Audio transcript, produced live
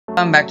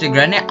Welcome back to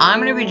Granny. I'm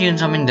gonna be doing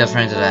something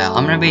different today.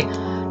 I'm gonna be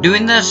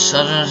doing this,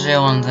 I don't say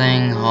one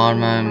thing, hard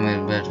mode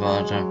with bit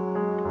water.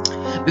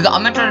 Because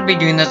I'm gonna try to be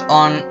doing this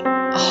on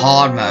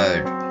hard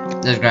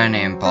mode. This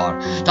Granny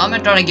part. So I'm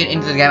gonna try to get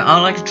into the game. I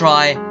would like to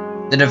try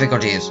the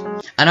difficulties.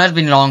 I know it's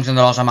been long since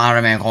the last time I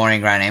remember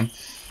recording Granny.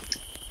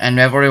 And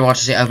we've already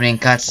watched the opening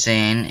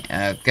cutscene.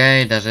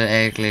 Okay, does it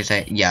actually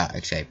say yeah,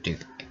 escape too.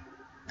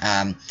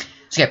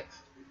 Skip.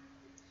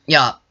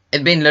 Yeah.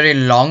 It's been literally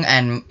long,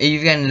 and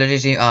you can literally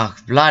see, oh,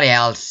 bloody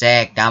hell,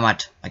 sick, damn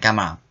it, my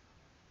camera.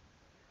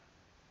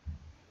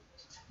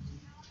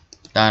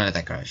 Don't let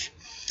that crash.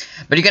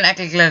 But you can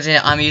actually clearly see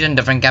I'm using a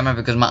different camera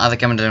because my other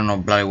camera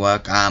doesn't bloody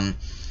work.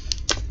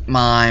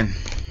 My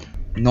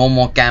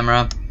normal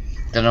camera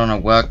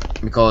doesn't work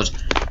because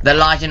the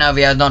lighting over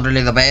here is not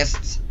really the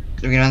best.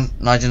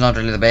 Lighting is not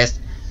really the best.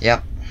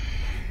 Yep.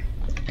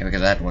 Yeah,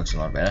 because that works a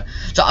lot better.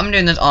 So I'm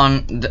doing this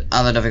on the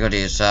other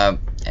difficulties, so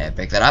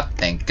pick that up.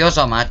 Thank you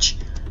so much.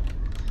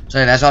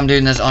 So that's why I'm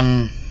doing this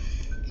on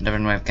a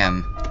different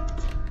webcam.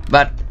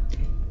 But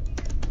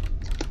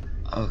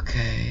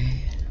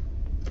okay,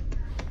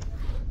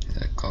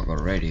 that car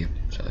got ready.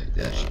 So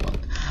that's one.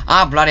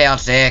 Ah, bloody hell,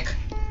 sick.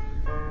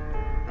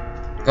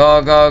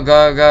 Go, go,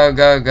 go, go,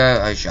 go,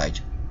 go. Oh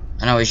shit.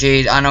 I know where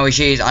she is. I know where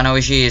she is. I know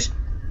where she is.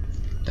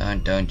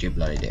 Don't you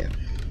bloody dare.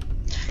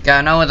 Okay,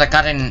 I know what the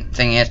cutting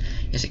thing is.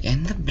 Yes,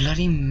 again, the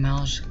bloody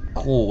mouse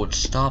cord.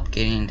 Stop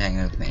getting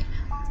entangled with me.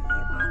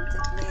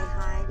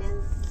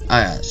 Oh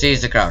yeah,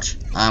 seize the crouch.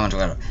 I want to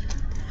go.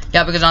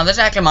 Yeah, because now this is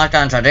actually my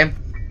current strategy.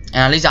 And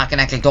at least I can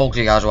actually talk to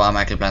you guys while I'm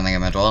actually playing the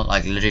game as well.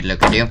 Like, literally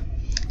look at you.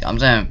 So I'm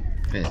saying,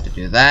 to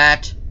do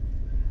that.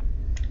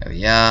 Over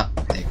here.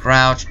 They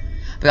crouch.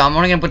 But I'm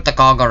only gonna put the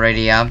cog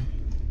already here.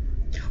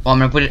 Well, I'm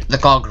gonna put the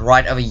cog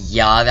right over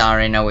here. I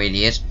already know where it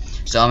is.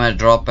 So I'm gonna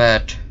drop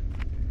it.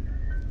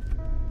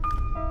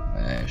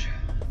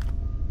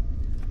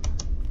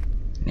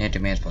 Near to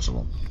me as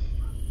possible.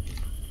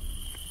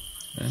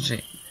 Let's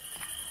see.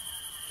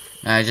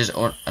 No, it just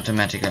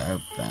automatically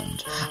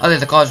opens. Oh, there's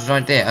the cards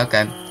right there.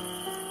 Okay.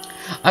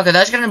 Okay,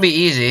 that's gonna be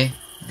easy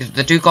because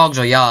the two cogs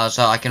are yours,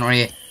 so I can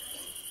already.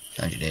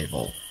 Don't you dare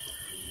fall.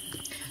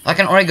 I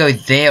can already go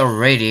there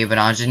already, but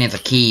I just need the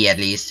key at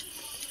least.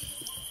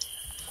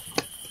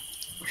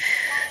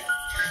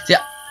 So,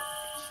 yeah,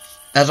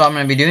 that's what I'm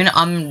gonna be doing.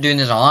 I'm doing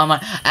this all.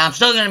 I'm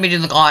still gonna be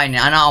doing the car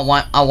ending. I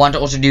know I want to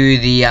also do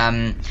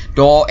the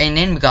door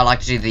ending because I like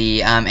to see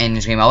the ending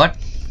screen of it.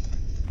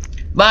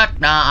 But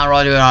I'll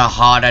rather do it on a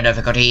harder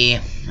difficulty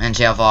and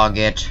see how far I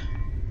get.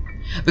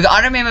 Because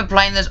I remember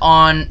playing this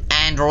on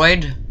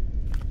Android,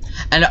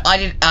 and I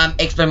did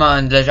expert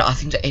mode. I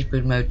think the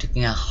expert mode took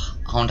me a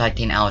whole entire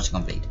 10 hours to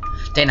complete.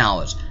 10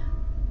 hours.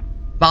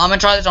 But I'm gonna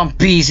try this on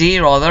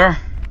PC rather.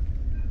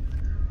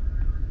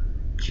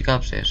 She got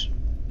upstairs.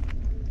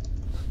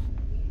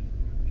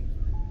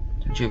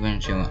 Did she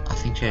went? I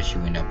think she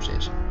went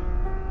upstairs.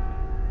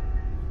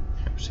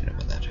 I'm upset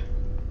about that.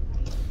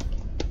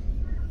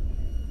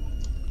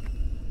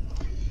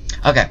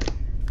 Okay.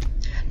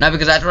 Now,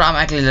 because that's what I'm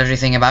actually literally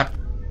thinking about.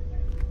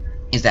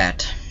 Is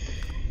that.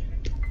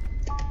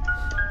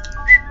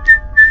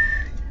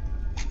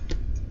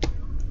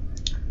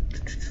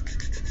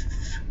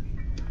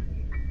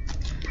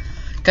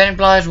 Can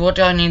implies what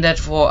do I need that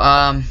for?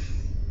 I'm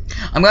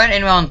going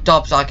anywhere on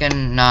top so I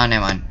can. No,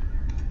 never mind.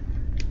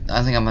 I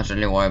don't think I'm much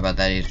really worried about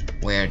that. Is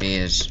where it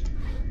is.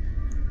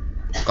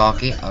 Car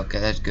key. Okay,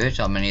 that's good.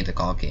 So I'm gonna need the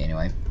car key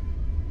anyway.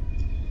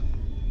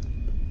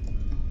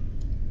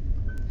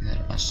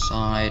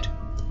 Aside.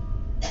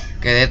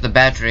 Okay, there's the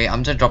battery.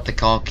 I'm gonna drop the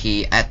car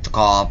key at the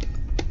car.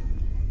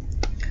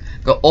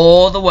 Go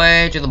all the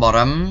way to the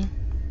bottom.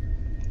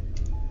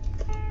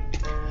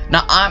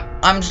 Now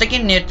I'm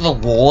sticking near to the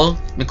wall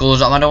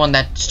because I don't want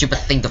that stupid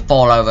thing to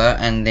fall over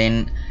and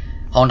then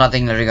whole entire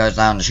thing literally goes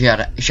down the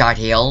shite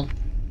hill.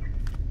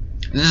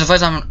 This is the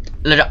first time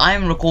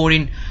I'm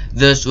recording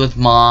this with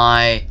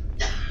my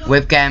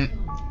webcam.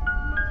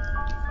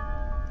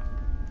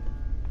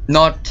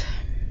 Not.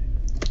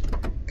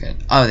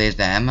 Good. Oh, there's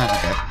the hammer.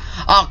 Okay.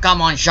 Oh,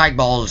 come on, shite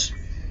balls.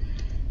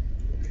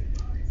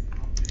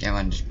 Come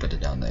on, just put it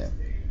down there.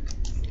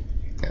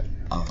 Okay.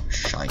 Oh,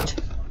 shite.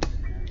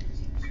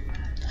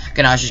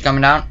 Okay, now she's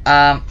coming down.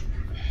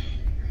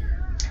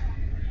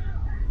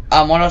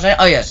 What was I saying?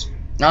 Oh, yes.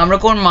 Now I'm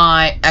recording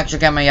my actual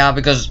camera here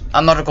because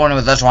I'm not recording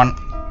with this one.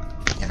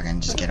 If I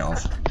can just get it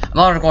off. I'm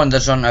not recording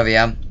this one over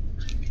here.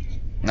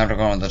 Not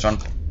recording with this one.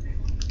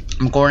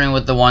 I'm recording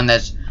with the one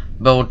that's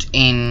built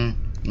in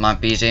my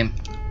PC.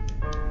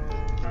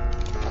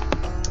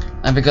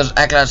 And because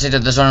actually I said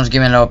that this one was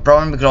giving me a little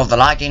problem because of the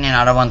lighting, and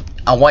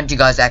I want you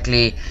guys to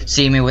actually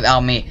see me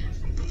without me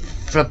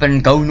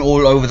flipping going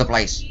all over the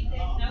place.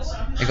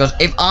 Because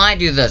if I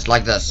do this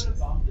like this,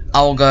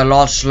 I will go a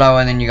lot slower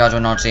and then you guys will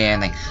not see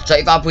anything. So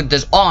if I put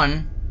this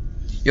on,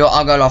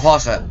 I'll go a lot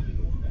faster.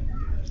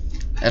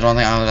 That's one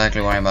thing I was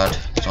actually worrying about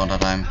all the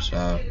time.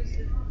 So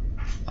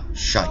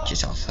shut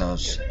yourself,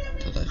 those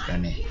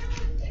Granny.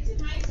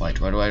 Wait.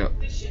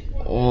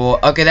 Oh,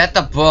 okay, that's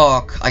the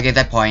book. I get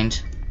that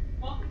point.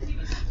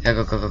 Yeah,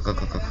 go. Okay,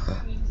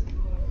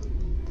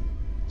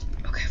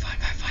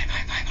 fine.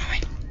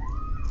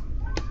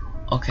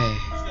 Okay.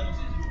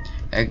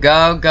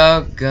 Go.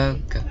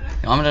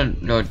 I'm gonna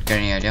do it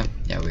grenade, yeah?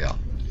 There we are.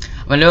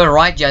 I'm gonna do it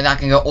right here, I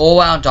can go all the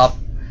way on top.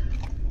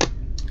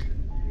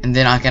 And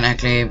then I can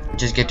actually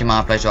just get to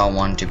my place where I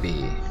want to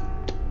be.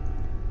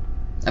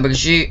 And because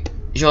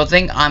she'll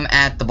think I'm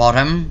at the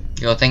bottom.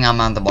 She'll think I'm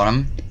at the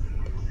bottom.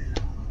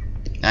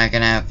 I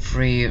can have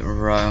free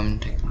roam.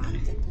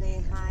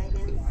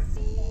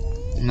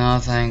 No,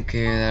 thank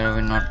you.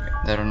 They're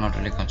not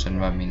really concerned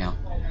about me now.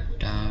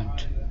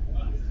 Don't.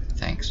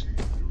 Thanks.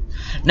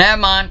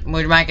 Never mind.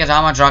 We'll make it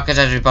how much rockets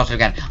as we possibly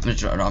can.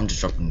 I'm just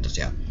dropping this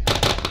here.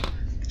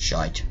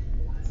 Shite.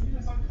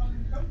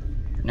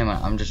 Never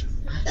mind. I'm just.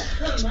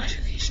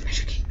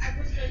 Special key.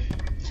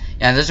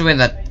 Yeah, this is where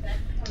that.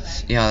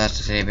 Yeah, that's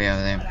the city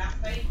over there.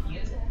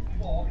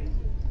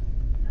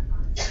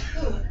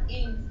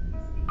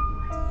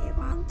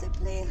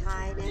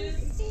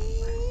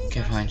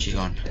 Okay, fine. She's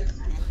gone.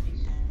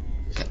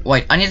 Okay,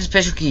 wait, I need the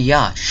special key,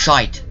 yeah,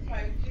 shite.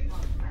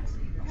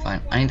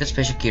 Fine, I need the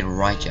special key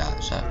right here,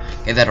 so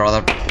get that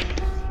rather. Okay.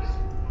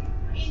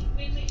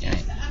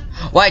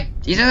 Wait,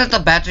 isn't that the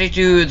battery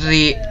to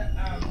the...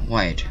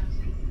 Wait.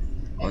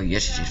 Oh,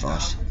 yes, it is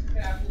fast.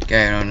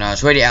 Okay, no,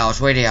 sweetie hour.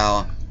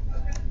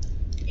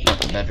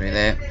 Not the battery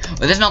there.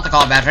 Well, this is not the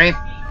car battery.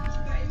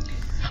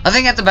 I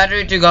think that's the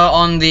battery to go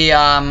on the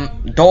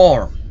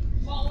door.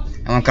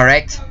 Am I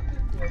correct?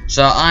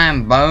 So I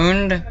am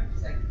boned.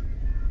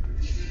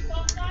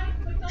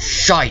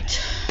 Shite.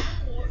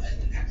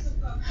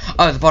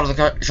 Oh, the part of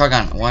the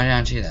shotgun. Why didn't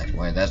I see that?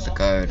 Wait, that's the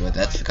code.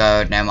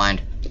 Never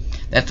mind.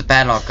 That's the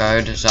padlock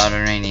code, so I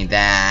don't really need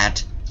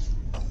that.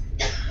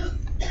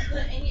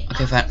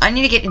 Okay, fine. I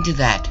need to get into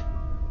that.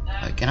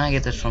 Wait, can I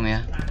get this from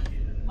here?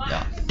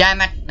 Yeah.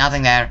 Damn it!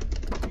 Nothing there.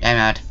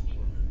 Damn it.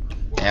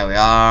 There we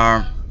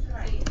are.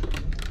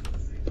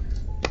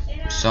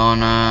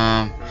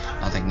 Sauna.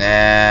 Nothing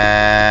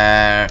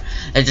there.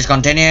 Let's just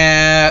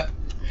continue.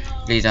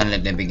 Please don't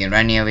let them begin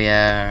running over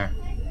here.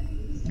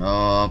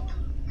 Nope.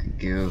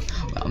 Thank you.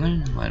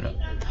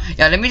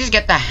 Yeah, let me just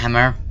get the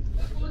hammer.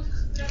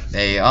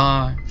 There you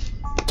are.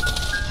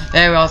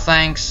 There we are,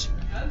 thanks.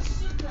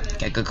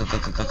 Okay, go. Back.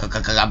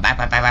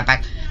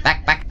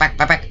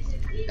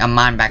 Come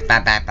on, back.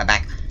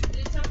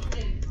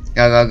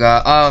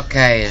 Go.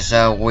 Okay,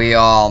 so we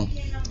are...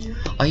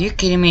 Are you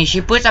kidding me?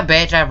 She puts a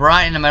bear trap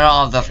right in the middle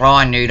of the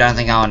floor and you don't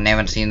think I would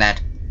never seen that?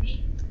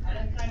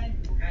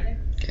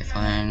 Okay,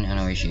 fine. I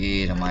know where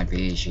she is. It might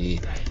be she.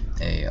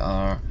 There you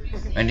are.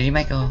 When did he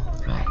make a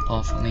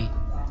path for me?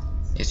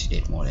 Yes, he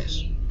did, more or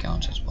less.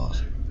 Counts as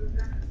path.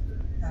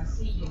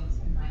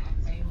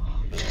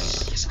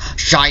 Yes.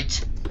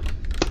 Shite!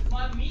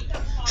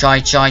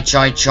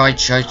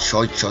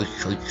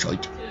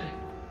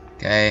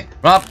 Okay.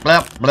 Blah.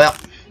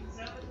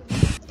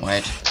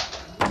 Wait.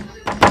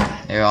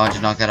 There we are,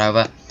 just knock that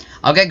over.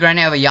 I'll get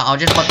Granny over here. I'll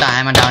just put the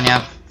hammer down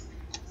here.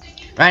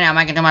 Granny, I'm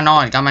making too much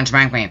noise. Come and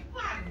smack me.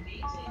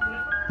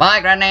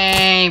 Bye,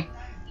 Granny.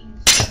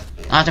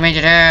 Nice to meet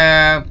you too.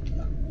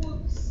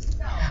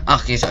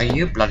 Ach, yes, are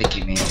you bloody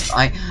kidding me?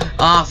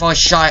 For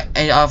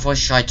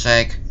shite's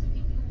sake.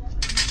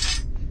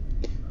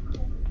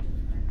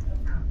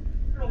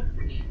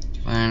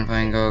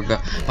 Fine, go.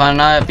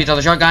 Fine, piece of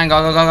the shotgun, go.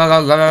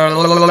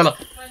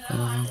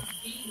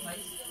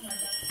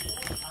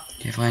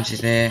 Okay, fine,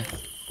 she's there.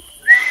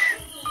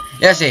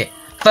 Yeah, see,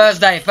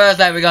 first day,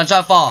 we're going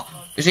so far.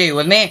 You see,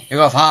 with me, you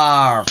go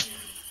far.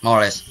 More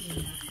or less.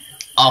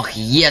 Oh,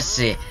 yes,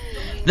 see.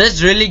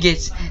 This really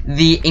gets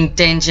the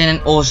intention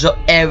and also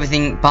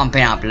everything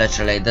pumping up,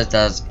 literally. This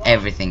does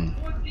everything.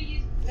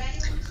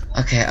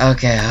 Okay. Oh,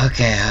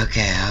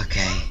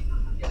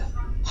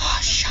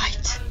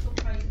 shite.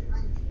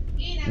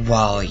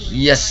 Wow,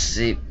 yes,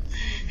 see.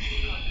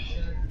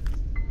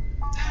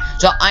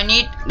 So I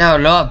need to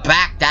lower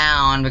back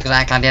down because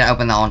I did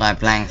open the whole entire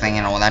plank thing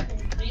and all that.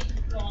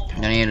 I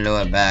need to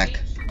lower back.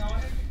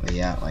 Oh,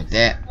 yeah, right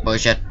there.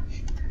 Bullshit.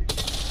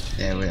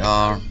 There we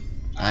are.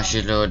 I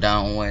should lower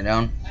down all the way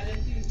down.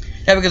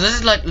 Yeah, because this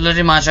is like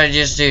literally my strategy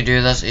just to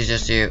do this is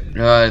just to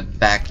lower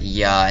back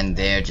here and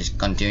there, just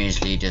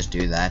continuously just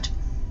do that.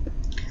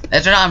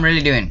 That's what I'm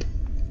really doing.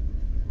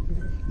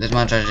 This is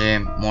my strategy,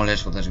 more or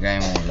less for this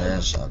game, more or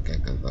less. Okay,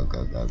 go.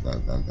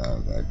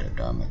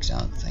 That makes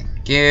sense.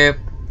 Thank you.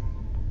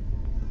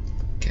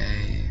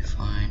 Okay,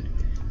 fine.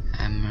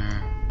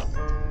 Hammer.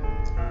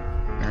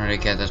 I don't really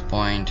get this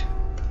point.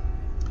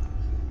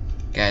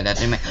 Okay, that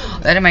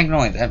didn't make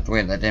noise. That's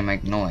weird. That didn't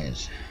make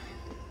noise.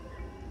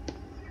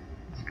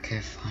 Okay,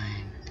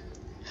 fine.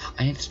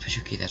 I need the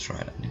special key. That's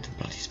right. I need the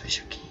bloody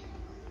special key.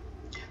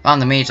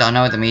 Found the meat. I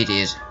know what the meat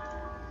is.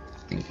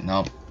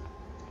 Nope.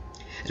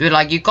 It's weird.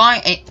 Like you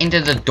can't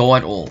enter the door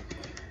at all.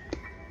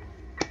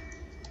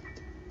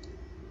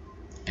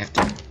 You have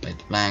to play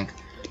the blank.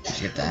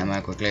 Let's get the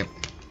ammo quickly.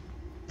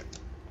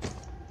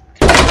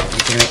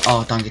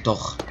 Oh, dank je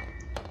toch.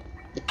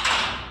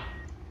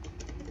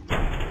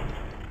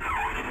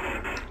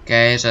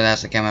 Okay, so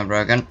that's the camera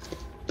broken.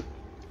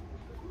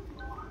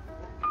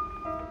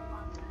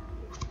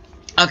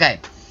 Okay.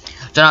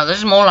 So now this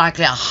is more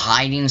likely a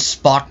hiding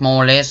spot,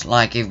 more or less.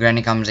 Like if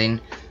Granny comes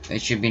in,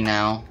 it should be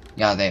now.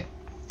 Yeah, there.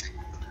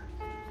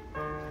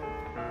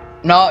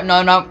 No,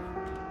 no, no.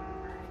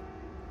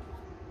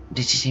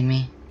 Did she see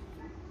me?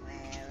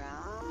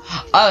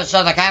 Oh,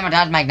 so the camera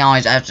does make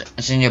noise as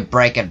soon as you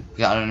break it.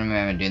 I don't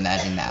remember doing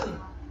that in that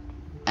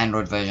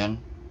Android version.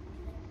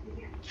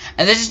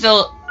 And this is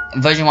still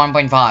version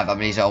 1.5, I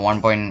believe, so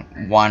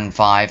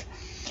 1.15.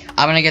 I'm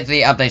gonna get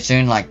the update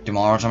soon, like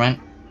tomorrow or something.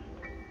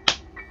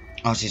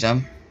 I'll see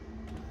some.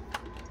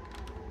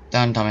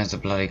 Don't tell me it's a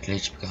bloody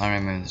glitch, because I can't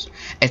remember this.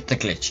 It's the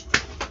glitch.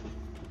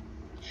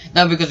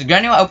 No, because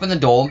Granny will open the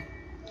door.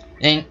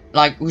 Then,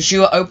 like, she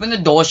will open the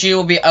door, she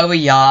will be over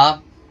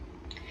here.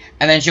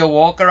 And then she'll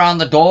walk around,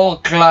 the door will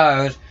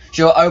close.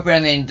 She'll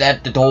open and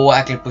then the door will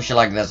actually push it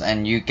like this.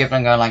 And you keep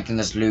on going like in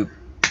this loop.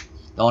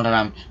 The whole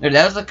time. Dude,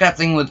 that was the crap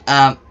thing with,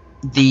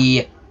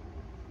 the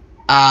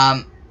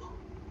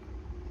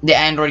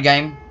Android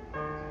game.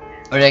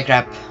 Or that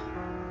crap.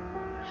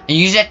 And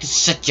you just had to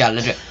sit here,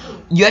 literally.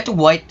 You had to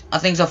wait, I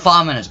think so,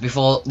 5 minutes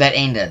before that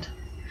ended.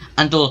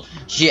 Until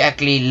she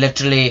actually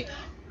literally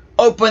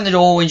opened the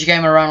door when she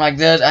came around like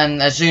this,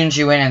 and as soon as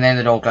she went, and then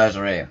the door closed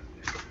already.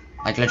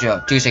 Like literally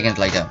 2 seconds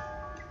later.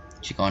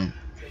 She gone.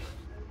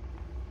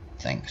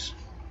 Thanks.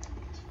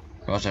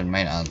 Of course it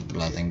made a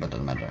blood thing, but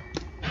doesn't matter.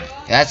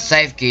 Okay, that's a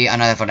safe key, I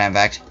know that for damn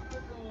fact.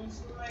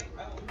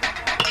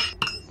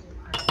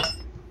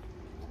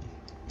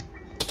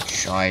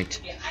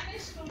 Shite.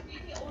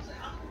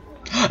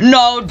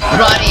 No,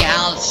 bloody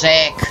hell,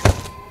 sick.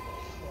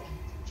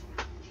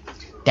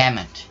 Damn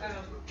it.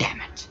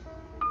 Damn it.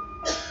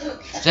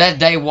 So that's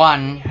day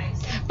 1.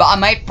 But I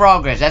made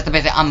progress. That's the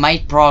best thing. I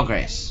made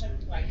progress.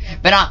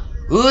 But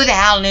who the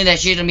hell knew that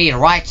she's gonna be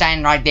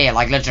standing right there?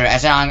 Like literally,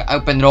 as soon as I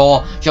open the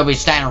door, she'll be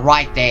standing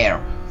right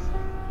there.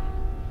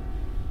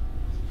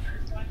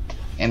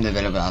 Game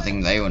developer, I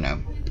think they will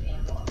know.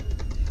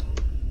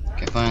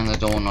 Okay, fine, the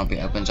door will not be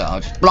open, so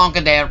I'll just blonk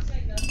it there.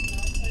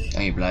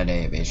 Oh, you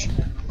bloody bitch.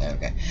 There,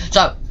 okay.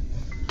 So,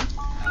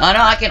 I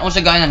know I can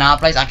also go in another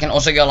place. I can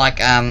also go like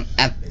I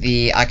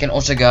can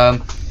also go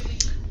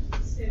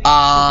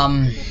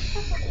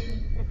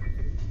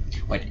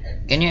wait,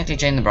 can you actually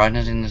change the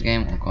brightness in this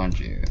game, or can't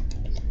you?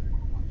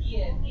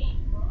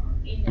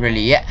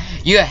 Really? Yeah,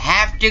 you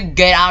have to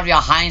get out of your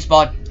hiding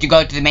spot to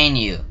go to the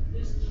menu.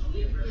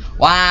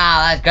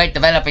 Wow, that's great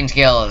developing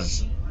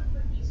skills.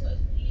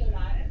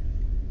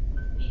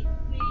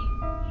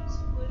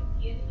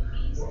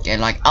 Yeah,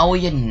 like, oh,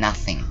 you're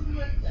nothing.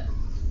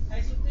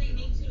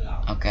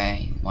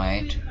 Okay,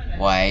 wait.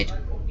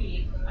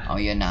 Oh,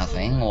 you're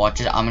nothing.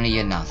 Watch it. I'm gonna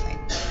hear nothing.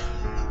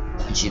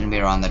 And she didn't be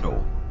around the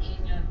door.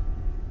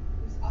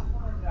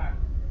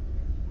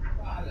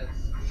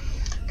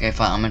 Okay,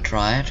 fine. I'm gonna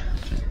try it.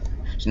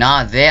 So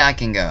now there I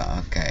can go.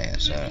 Okay,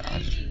 so I'll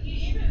just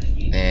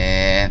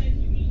there.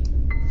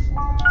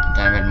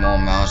 A bit more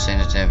mouse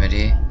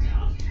sensitivity.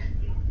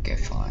 Okay,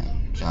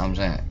 fine. So I'm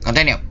saying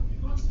continue.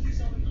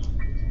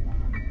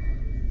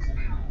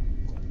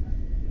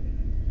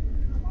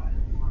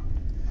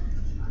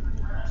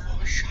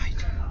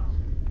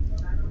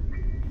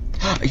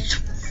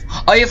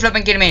 Oh, you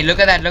flipping kidding me? Look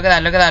at that, look at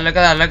that, look at that, look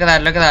at that, look at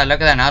that, look at that,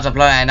 look at that. Now it's a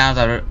play, now it's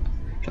a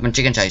flipping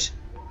chicken chase.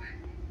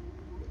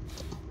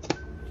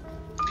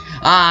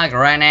 Ah,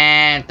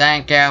 Granny,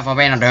 thank you for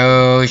being a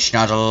douche,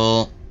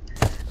 Nozzle.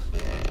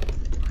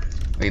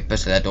 I'll be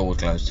pissed that door was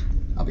closed.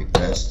 I'll be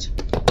pissed.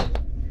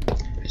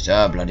 Be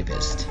so bloody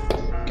pissed.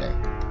 Okay.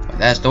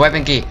 That's the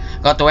weapon key.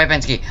 Got the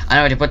weapon key. I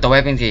know where to put the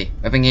weapon key.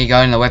 Weapon key,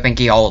 go in the weapon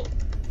key hole.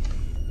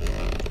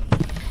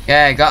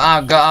 Okay, go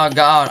out, go out,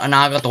 go out. And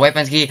now I got the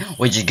weapons key,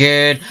 which is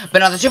good. But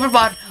now the super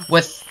part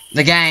with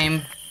the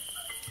game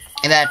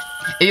is that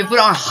if you put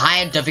on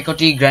higher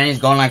difficulty, Granny's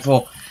going like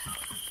for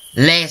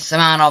less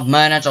amount of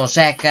minutes or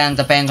seconds,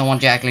 depends on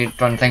what you actually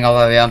trying to think of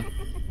over here.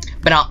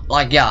 But now,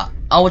 like, yeah,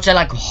 I would say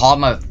like hard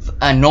mode,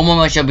 normal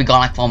mode should be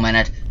gone like for a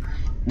minute.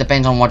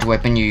 Depends on what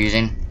weapon you're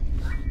using.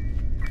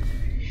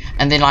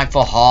 And then like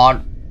for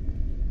hard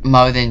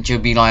mode, then it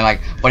should be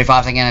like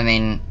 45 seconds, and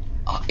then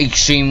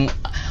extreme.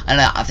 I don't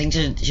know, I think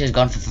she's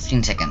gone for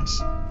 15 seconds.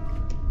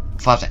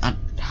 5 seconds.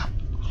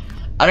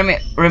 I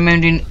don't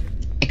remember in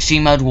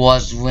extreme mode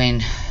was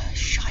when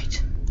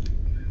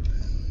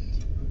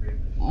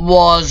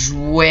was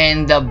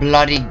when the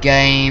bloody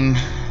game,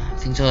 I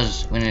think it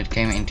was when it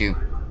came into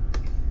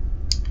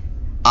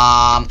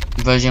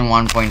version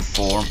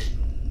 1.4.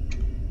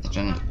 That's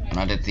when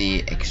I did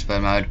the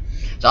expert mode.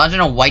 So I'm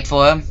gonna wait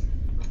for her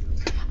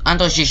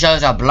until she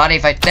shows her bloody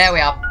face. There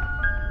we are.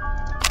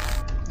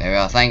 There we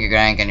are. Thank you,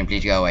 Gran. Can you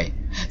please go away?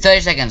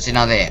 30 seconds. See,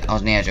 now there. I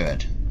was near to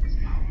it.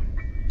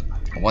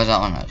 Was that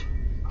on it?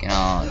 Can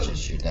I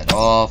just shoot that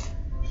off?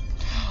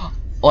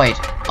 Wait.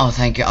 Oh,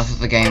 thank you. I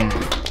thought the game.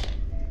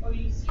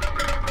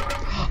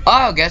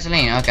 Oh,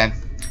 gasoline. Okay.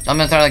 So I'm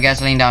gonna throw the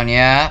gasoline down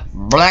here.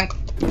 Blank.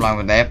 Blank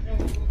with that.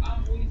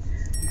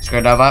 Screw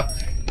it over.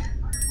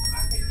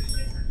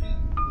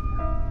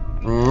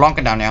 Plonk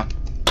it down here.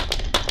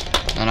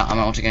 No, I'm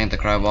also getting the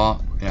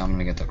crowbar. Okay, I'm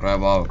gonna get the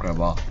crowbar.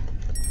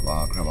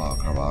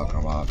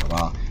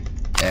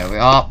 There we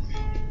are.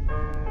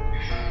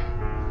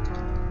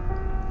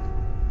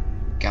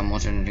 Okay, I'm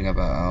also need to go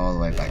back all the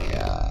way back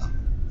here.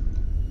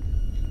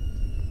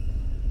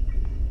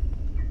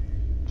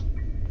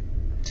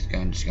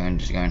 Just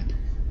going.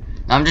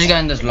 I'm just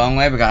going this long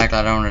way because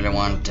I don't really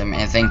want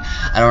anything.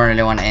 I don't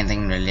really want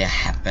anything really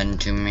happen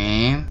to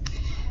me.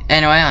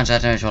 Anyway, I'm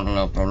certainly sort of a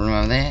little problem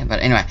over there.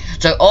 But anyway,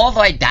 so all the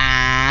way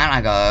down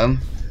I go.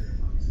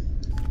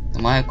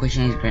 My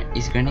question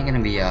is Granny gonna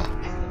be I'm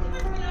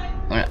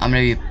gonna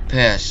be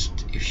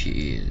pissed if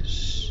she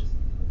is.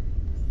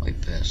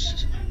 Wait,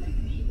 pissed.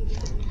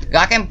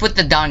 I can put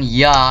the down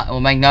here. It will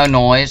make no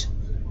noise.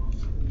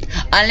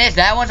 Unless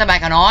that wants to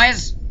make a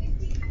noise.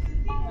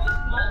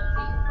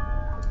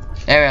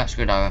 There we are,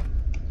 screwed over.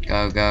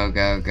 Go.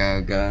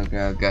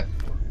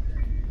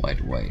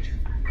 Wait.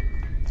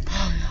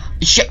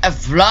 Shit,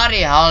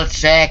 bloody hell,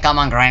 shit. Come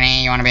on,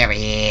 Granny, you wanna be a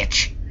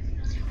bitch.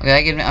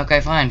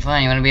 Okay, fine,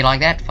 you wanna be like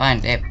that?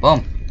 Fine, there,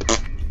 boom.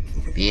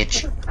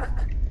 Bitch.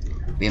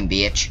 Boom,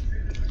 bitch.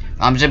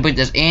 I'm just gonna put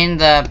this in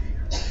the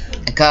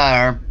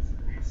car.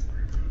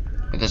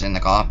 Put this in the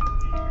car.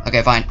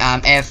 Okay, fine,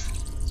 F.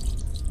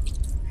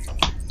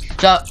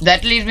 So,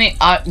 that leaves me,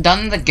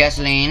 done the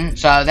gasoline,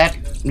 so that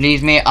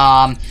leaves me,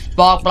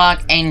 spark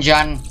plug,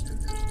 engine,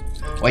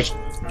 which,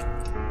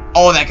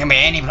 that can be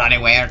any bloody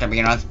where to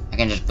begin with. I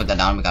can just put that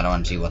down because I don't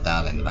want to see what the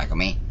hell in the back of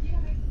me.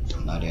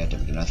 No idea to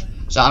begin with.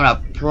 So I'm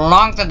gonna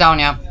plonk that down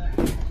here.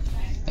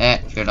 There,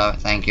 screwed over,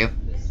 thank you.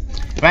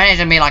 Granny's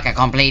gonna be like a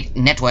complete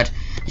nitwit.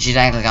 She's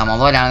actually come all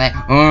the way down there.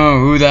 Oh,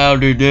 who the hell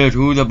did this?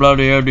 Who the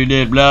bloody hell did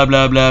this? Blah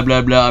blah blah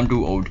blah blah. I'm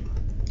too old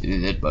to do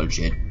that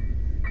bullshit.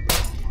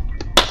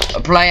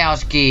 A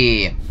playhouse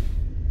key.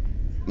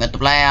 At the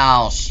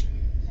playhouse.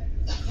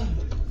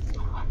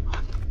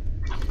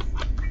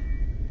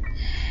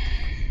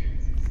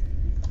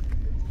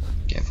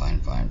 Okay,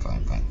 fine.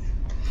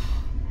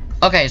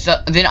 Okay,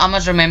 so then I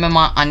must remember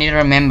I need to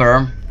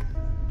remember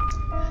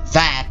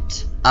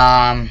that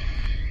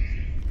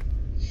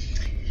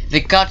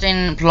the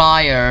cutting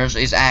pliers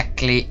is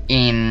actually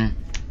in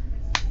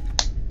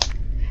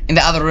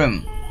the other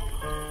room.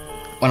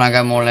 When I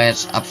go more or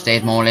less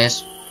upstairs, more or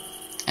less,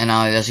 and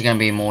now this is gonna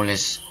be more or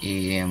less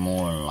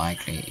more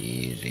likely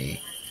easy.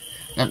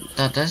 Now,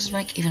 does this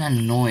make even a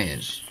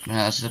noise? No,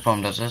 that's the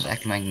problem. Does this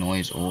actually make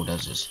noise, or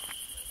does this?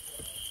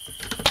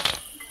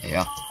 There you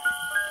go.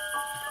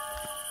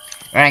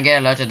 We're gonna get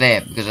alerted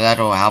there because that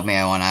will help me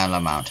on our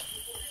amount.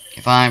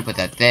 Okay, fine, put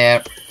that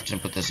there.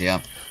 Just put this here.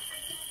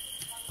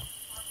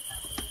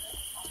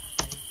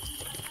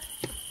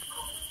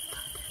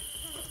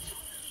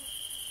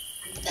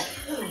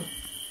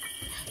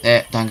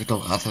 There, Donkey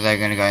Talk. I thought they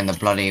were gonna go in the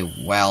bloody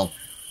well.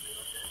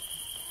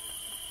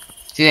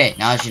 See there,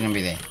 now she's gonna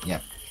be there.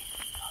 Yep.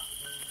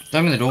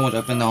 Tell me the door was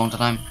open the whole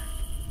time.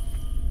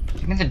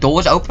 Tell me the door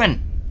was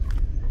open.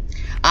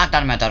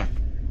 Doesn't matter.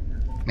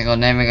 Because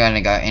then we're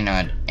gonna go in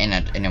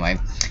it anyway.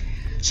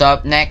 So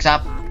next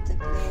up,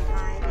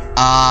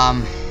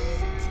 I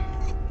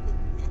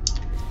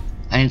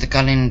need the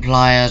cutting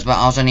pliers, but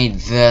I also need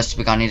this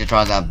because I need to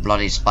try that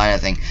bloody spider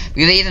thing.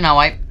 Because the easy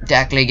way to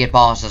actually get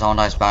past this whole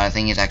entire spider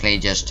thing is actually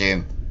just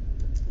to.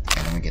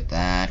 Okay, let me get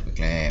that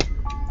quickly.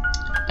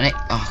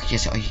 Oh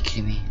yes, are you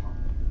kidding me?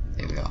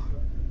 There we go.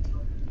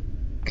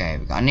 Okay,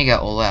 I need to go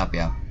all the way up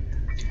here.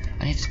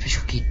 I need the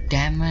special key.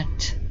 Damn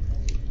it.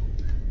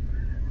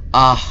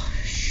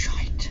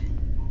 Shite.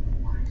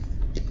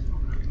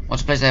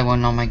 What's a place that will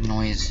not make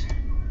noise?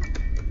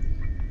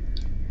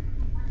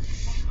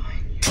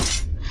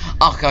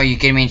 Oh, are you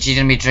kidding me? She's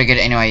gonna be triggered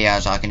anyway, yeah,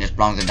 so I can just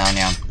plonk it down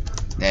here.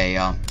 There you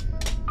go.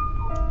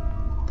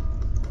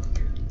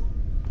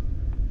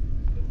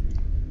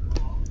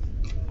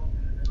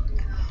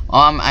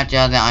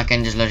 Actually, I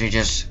can just literally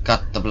just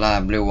cut the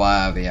blue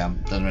wire over here.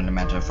 Doesn't really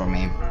matter for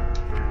me.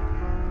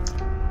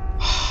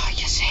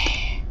 Yes.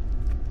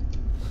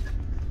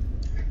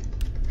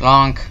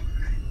 Plonk.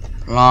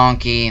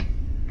 Plonky.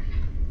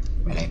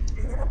 Really?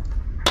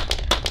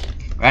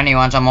 Granny,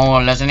 want some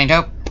more listening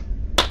to?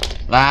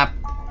 Blap.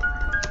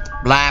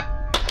 Blap.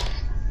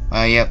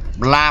 Yep.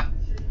 Blap.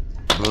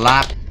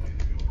 Blap.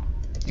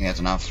 I think that's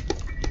enough.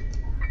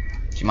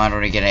 She might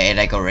already get a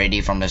headache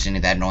already from listening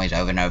to that noise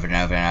over and over and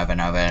over and over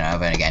and over and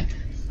over again.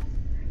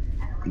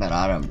 But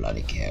I don't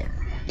bloody care.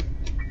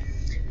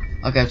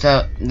 Okay,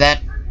 so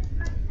that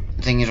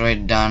thing is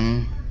already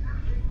done.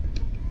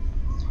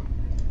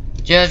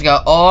 Just go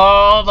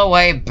all the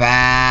way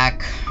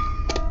back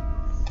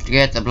to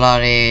get the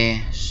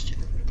bloody.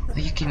 Are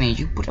you kidding me?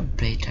 You put a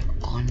blade tag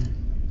on.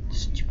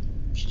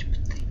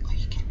 Stupid thing. Are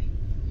you kidding me?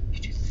 You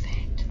do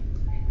that.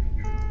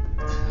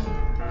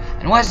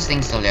 And why is this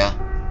thing still here?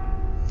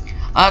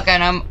 Okay,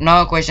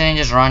 no questioning.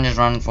 Just run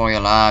for your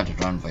life. Just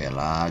run for your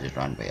life. Just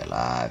run for your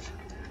life.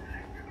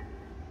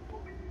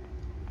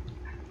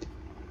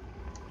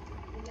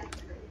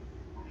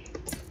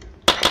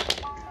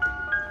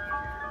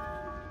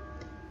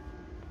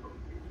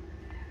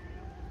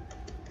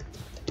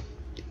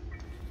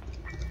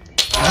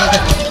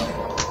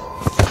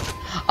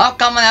 Oh,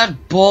 come on, that was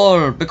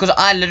bull. Because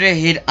I literally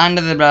hid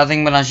under the bloody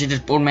thing, but she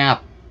just pulled me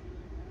up.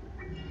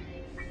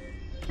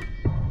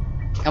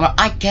 Come on,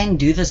 I can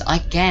do this. I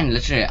can,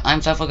 literally.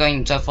 I'm so far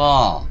going so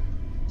far.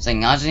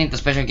 Saying, I just need the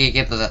special key,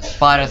 get the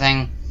spider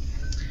thing.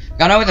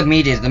 I know where the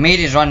meat is. The meat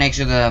is right next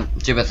to the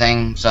stupid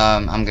thing, so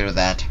I'm good with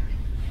that.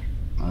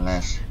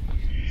 Unless.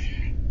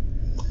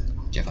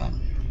 Okay,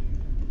 fine.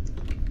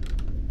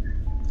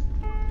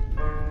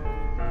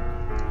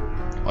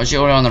 Was she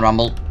already on the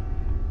rumble?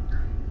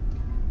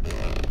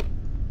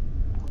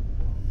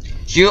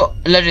 She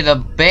literally, the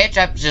bear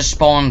trap just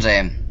spawns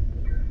there.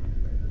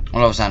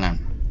 All of a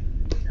sudden.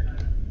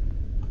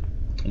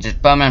 It's his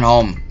permanent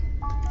home.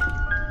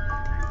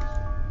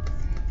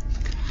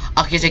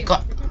 Okay, so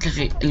got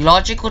literally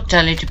logic will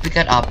tell you to pick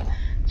it up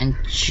and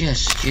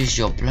just use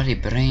your bloody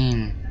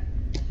brain.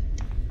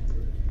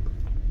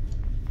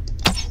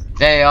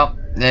 There you are.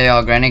 There you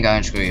are, Granny. Go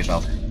and screw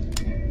yourself.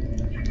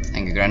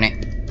 Thank you, Granny.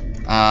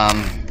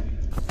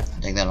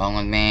 Take that along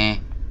with me.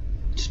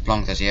 Just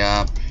plonk this here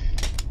up.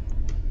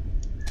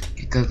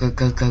 Go, go,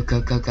 go, go, go,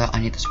 go, go. I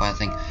need the spider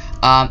thing.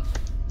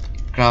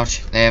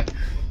 Crouch. There.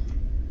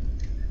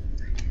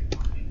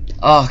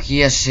 Oh,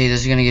 yes, see,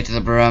 this is gonna get to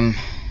the broom.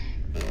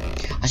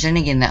 I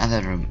shouldn't get in the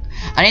other room.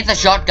 I need the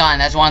shotgun,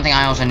 that's one thing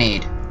I also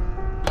need.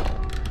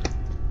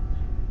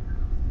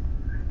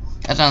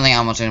 That's another thing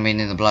I'm also gonna be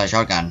needing the bloody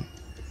shotgun.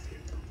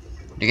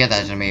 To get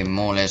that is gonna be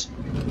more or less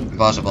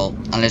impossible.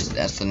 Unless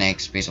that's the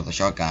next piece of the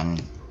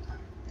shotgun.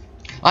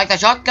 Like the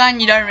shotgun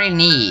you don't really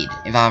need.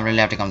 If I really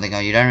have to come think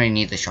of it, you don't really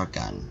need the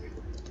shotgun.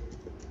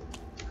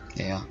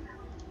 There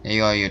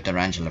you are, you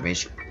tarantula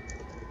bitch.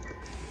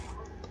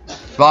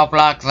 Spark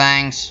plug,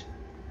 thanks.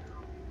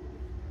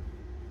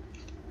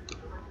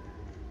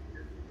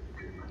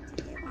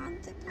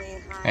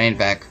 I need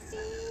back.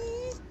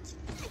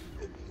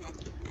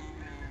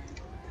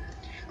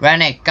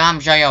 Granny, come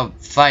show your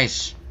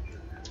face.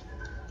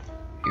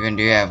 Even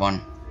do you have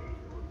one?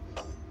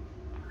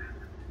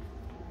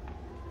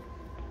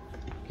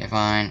 Okay,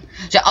 fine.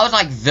 So I was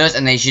like this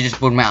and then she just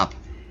pulled me up.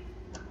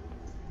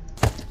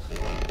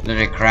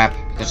 Literally crap.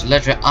 Because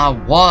literally I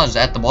was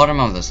at the bottom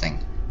of this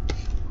thing.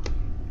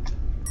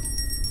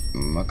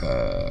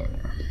 Mucker.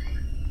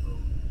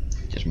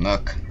 Just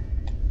muck.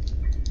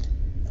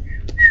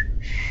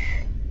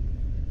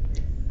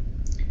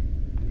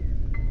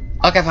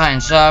 Okay,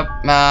 fine. So,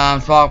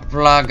 spark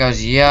plug goes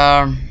here.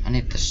 I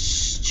need the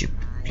stupid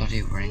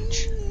bloody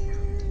wrench.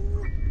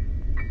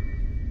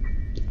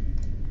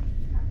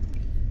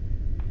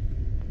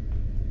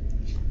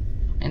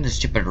 I need the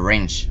stupid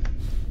wrench.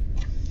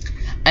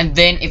 And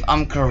then, if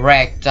I'm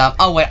correct,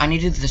 oh wait, I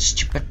needed the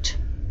stupid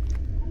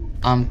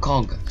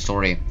cog.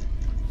 Sorry.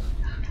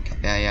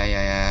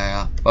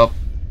 Yeah. Oh.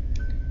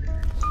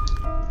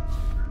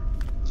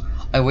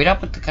 Oh, wait, I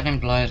put the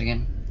cutting pliers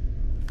again.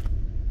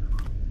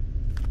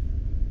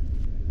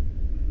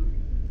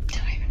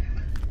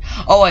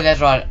 Oh wait, that's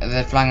right.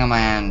 They're flying on my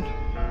hand.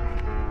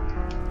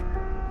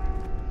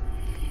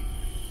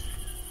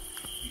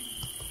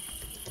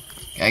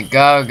 Okay,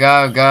 go.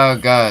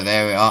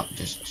 There we are.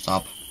 Just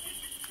stop.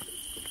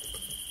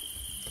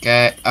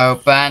 Okay,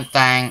 open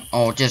thing.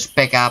 Or just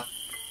pick up.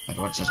 Wait,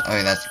 what's this?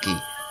 Oh, that's the key.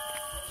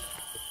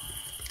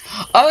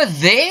 Oh,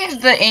 there's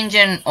the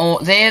engine. Or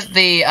there's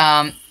the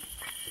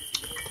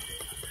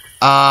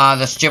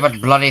stupid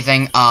bloody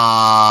thing.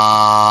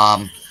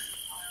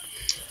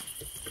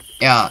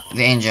 Yeah,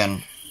 the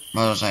engine.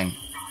 What was I saying?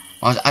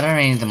 I don't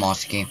really need the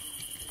master key.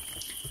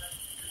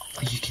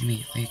 Are you kidding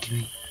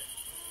me?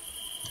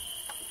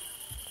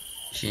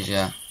 She's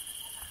yeah.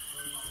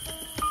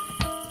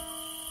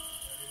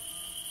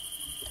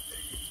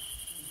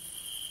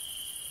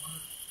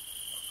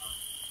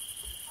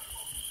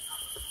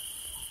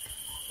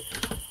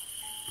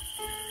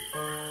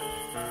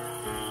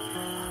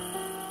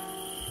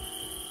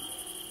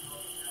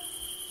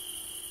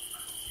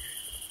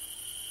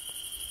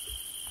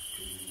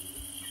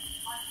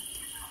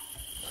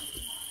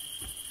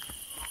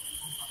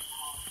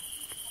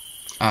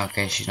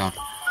 Okay, she's not.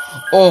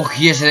 Oh,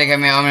 yes, they got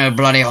me. I'm in a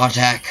bloody heart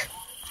attack.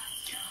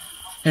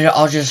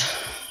 I'll just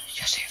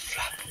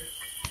flap.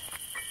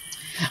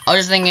 I was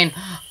just thinking,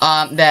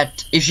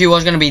 that if she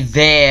was gonna be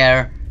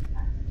there,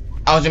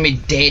 I was gonna be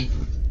dead.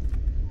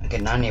 Okay,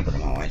 now I need to put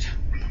them on white.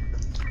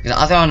 Because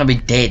I thought I was gonna be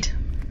dead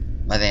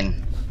by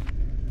then.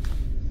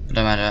 But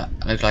no matter.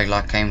 It looked like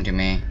luck came to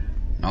me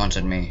and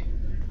answered me.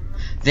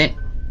 Then,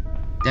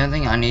 the only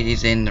thing I need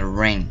is in the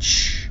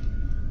wrench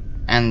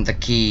and the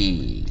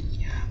key.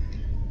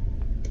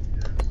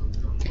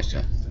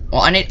 Oh,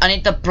 I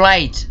need the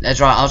plate. That's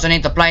right. I also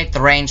need the plate, the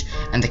wrench,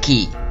 and the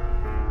key.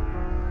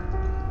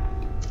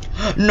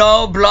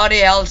 No bloody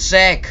hell,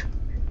 sick.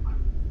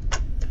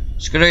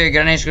 Screw you,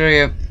 Granny. Screw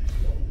you.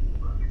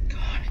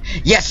 God.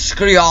 Yes,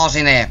 screw your ass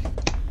in there.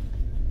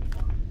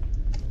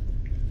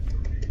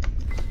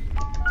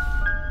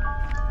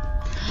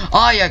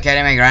 Oh, you're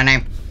kidding me,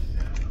 Granny.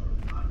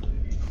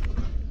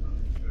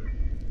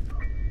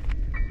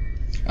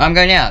 I'm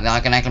going out. Now I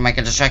can actually make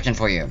a distraction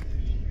for you.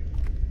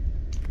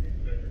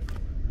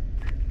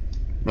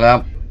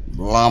 Blump,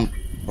 blump,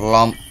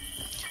 Blump.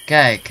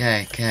 Okay.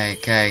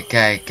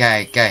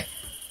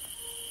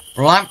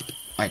 Blump.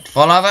 Wait,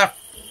 fall over.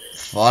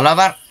 Fall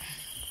over.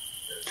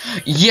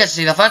 Yes,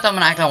 see, the first time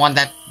I actually want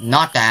that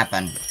not to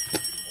happen.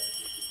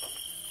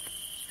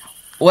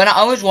 When I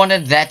always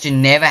wanted that to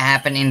never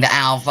happen in the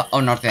alpha.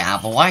 Oh, not the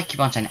alpha. Why I keep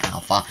on saying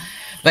alpha?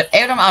 But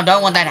every time I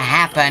don't want that to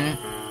happen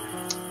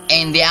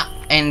in the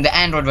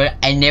Android version,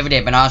 I never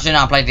did. But now as soon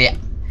as I play the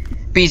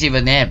PC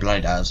version, it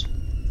bloody does.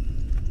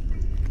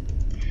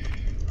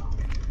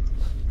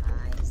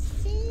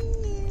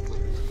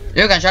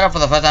 You can shut up for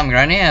the first time,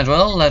 Granny, as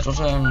well. Let's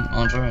also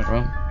answer as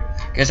well.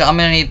 Okay, so I'm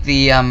gonna need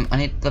the I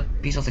need the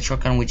piece of the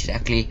shotgun, which is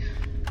actually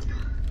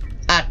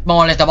at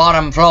more or less the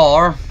bottom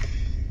floor.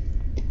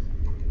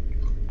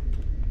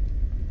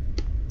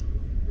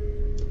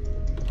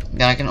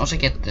 Then I can also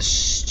get the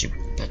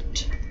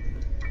stupid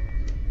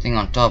thing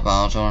on top. I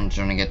also want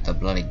to get the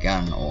bloody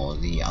gun, or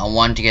the I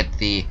want to get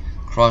the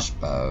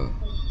crossbow.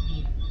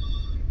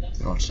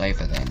 It's a lot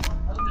safer then.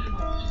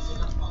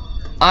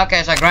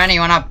 Okay, so Granny, you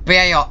wanna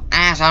bear your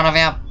ass out of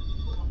here?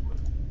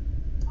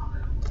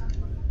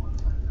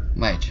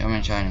 Wait,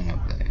 I'm shining up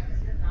there.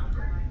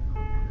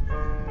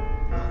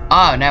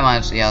 Oh, never mind,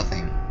 it's the other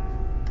thing.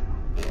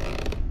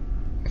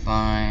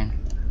 Fine.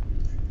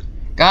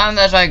 Come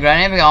this way,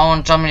 Granny, because I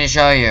want something to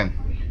show you.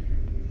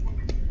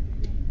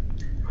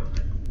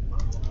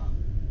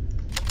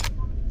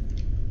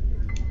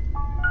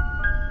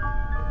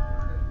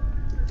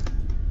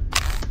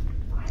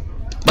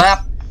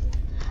 Bop!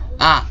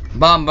 Ah,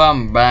 boom,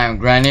 boom, bam,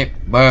 Granny,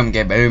 boom,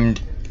 get boomed.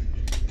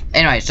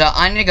 Anyway, so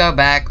I need to go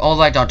back all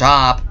the way to the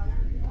top.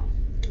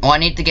 Oh, I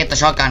need to get the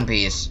shotgun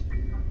piece.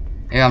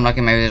 Yeah, I'm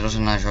lucky, maybe there was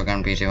another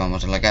shotgun piece if I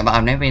was like that, but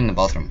I've never been in the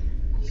bathroom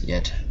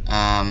yet.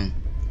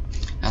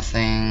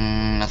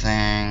 Nothing.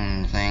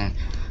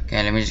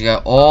 Okay, let me just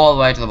go all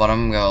the way to the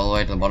bottom,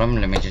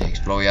 let me just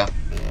explore here.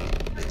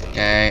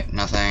 Okay,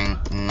 nothing.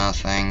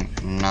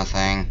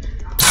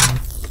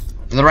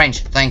 The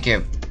range, thank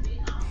you.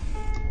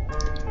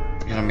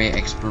 Gonna be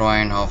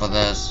exploring half of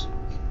this.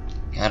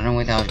 I don't know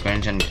where that was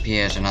going to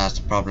appear, so that's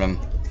the problem.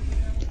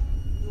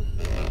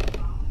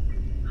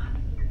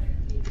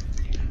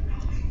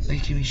 Are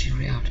you kidding me?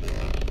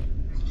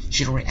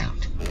 She's already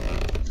out.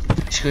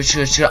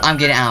 Sure, I'm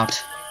getting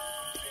out.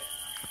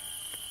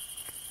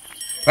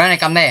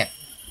 Rennick, I'm there.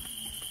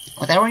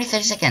 Oh, that only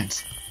 30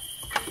 seconds.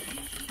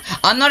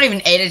 I'm not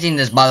even editing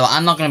this, by the way.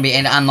 I'm not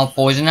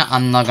poisoning it.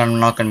 I'm not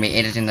gonna be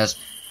editing this.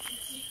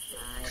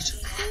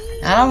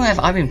 How long have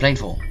I been playing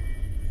for?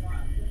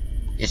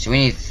 Yes, we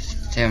need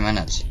 7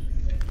 minutes.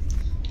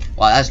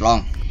 Wow, that's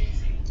long.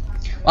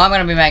 Well, I'm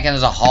gonna be making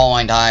this a whole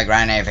entire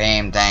Granny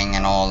theme thing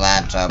and all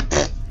that, so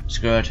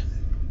screw it.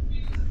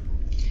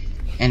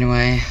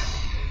 Anyway,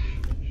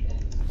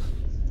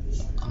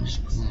 I'm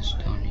just putting this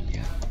down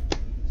here.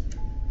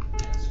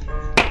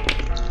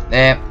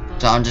 There.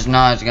 So I'm just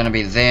know it's gonna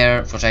be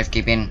there for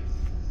safekeeping.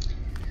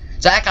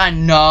 So I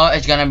know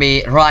it's gonna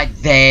be right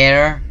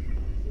there.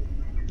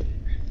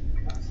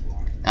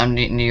 I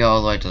need to go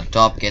all the way to the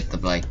top, get the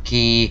black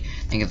key,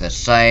 then get the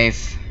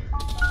safe.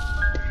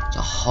 It's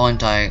a whole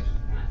entire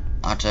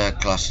utter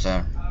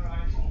cluster.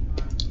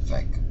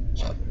 Fake.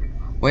 So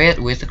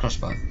where's the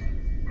crossbow?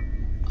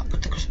 I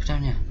put the crossbow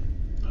down here.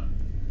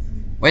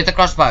 Where's the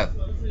crossbow?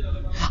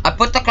 I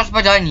put the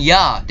crossbow down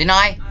here, didn't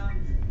I?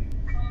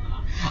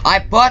 I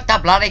put the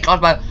bloody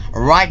crossbow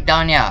right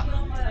down here.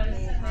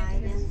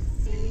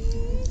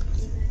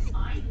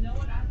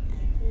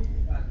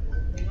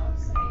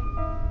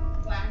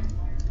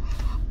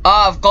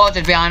 Oh, of course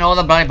it's behind all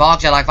the bloody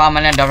boxes, like 5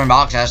 million different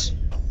boxes.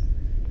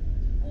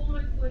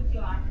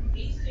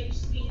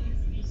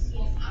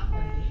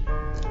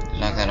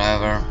 Look that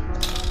over.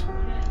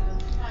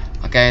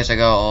 Okay, so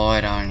go all the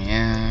way down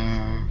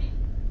here.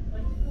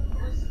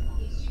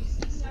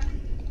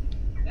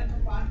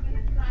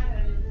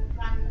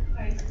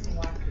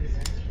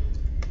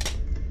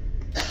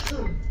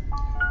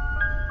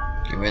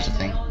 Okay, where's the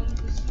thing?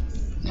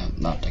 No,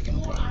 not taking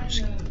the bloody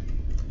risk.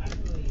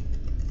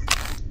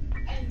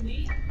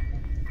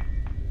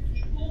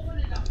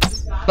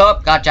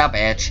 Stop, gotcha,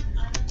 bitch.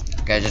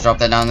 Okay, just drop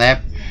that down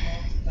there.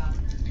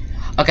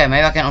 Okay,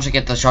 maybe I can also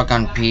get the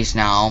shotgun piece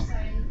now.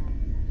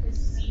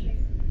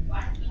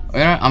 You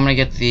know, I'm gonna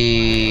get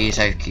the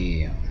safe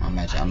key. I'm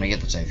gonna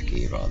get the safe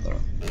key rather.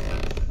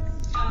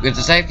 With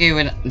the safe key,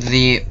 with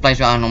the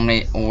place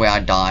where I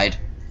died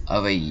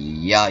over.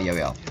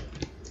 Yeah.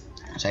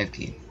 Safe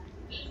key.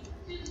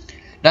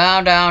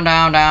 Down, go.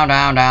 Don't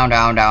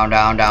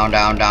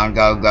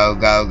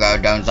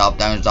stop.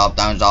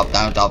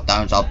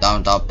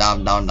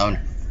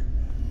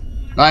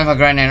 Not for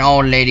Granny, an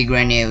old lady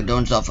Granny.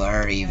 Don't stop for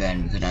her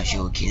even, because now she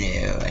will kill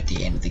you at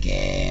the end of the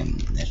game.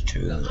 That's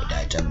true. I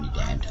died so many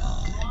damn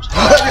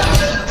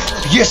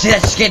times. You see,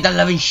 that scared the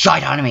living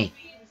shit out of me.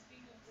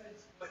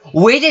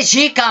 Where did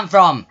she come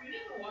from?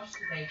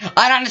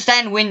 I don't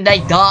understand when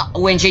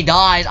she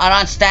dies. I don't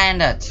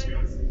understand it.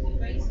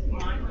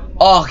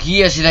 Oh,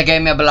 yes, they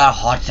gave me a bloody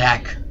heart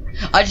attack.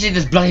 I just see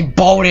this bloody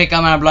bald head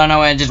coming out of blood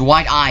nowhere and just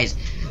white eyes.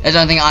 That's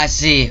the only thing I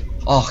see.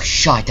 Oh,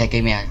 shit, that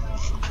gave me a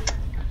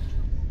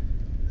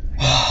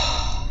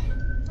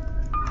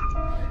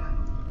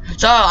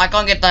So I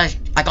can't get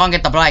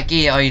the black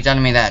key. Are you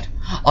telling me that?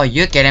 Are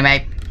you kidding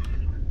me?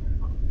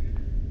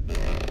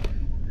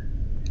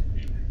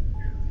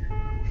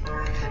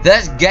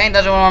 This game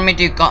doesn't want me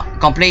to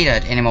complete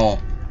it anymore.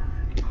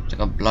 It's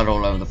got blood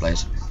all over the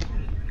place.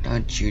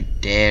 Don't you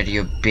dare,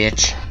 you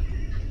bitch.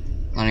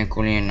 I'm not even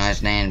calling you a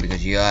nice name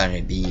because you are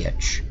a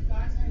bitch.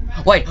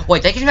 Wait,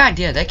 that gives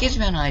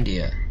me an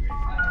idea.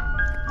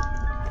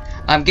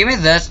 Give me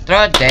this,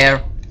 throw it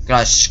there.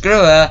 Gonna screw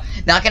her.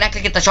 Now I can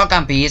actually get the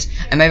shotgun piece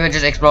and maybe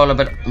just explore a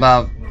little bit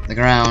above the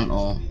ground.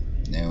 Oh,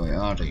 there we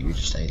are. So you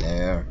just stay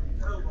there.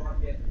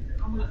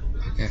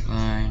 Okay,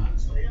 fine.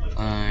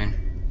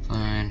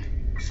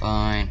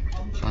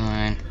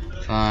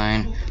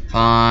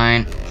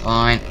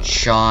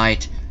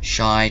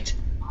 Shite.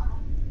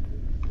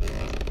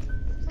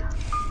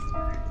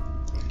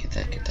 Get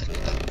that.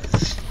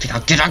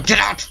 Get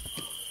out!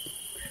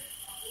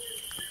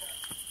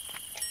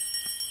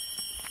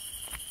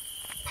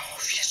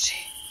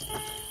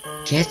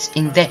 Get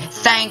in there.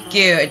 Thank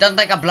you. It doesn't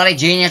take a bloody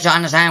genius to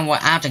understand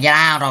how to get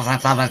out of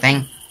that sort of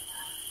thing.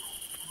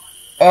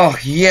 Oh,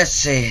 yes,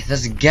 see,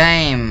 this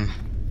game.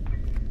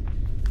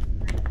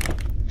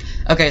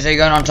 Okay, so you're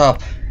going on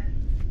top.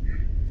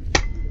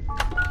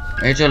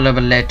 You're a little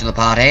bit late to the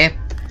party,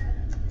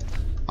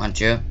 aren't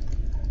you?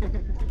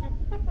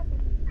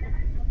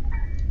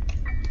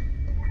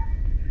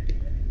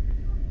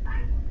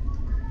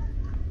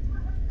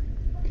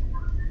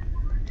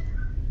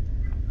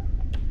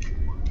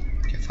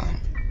 Okay, fine.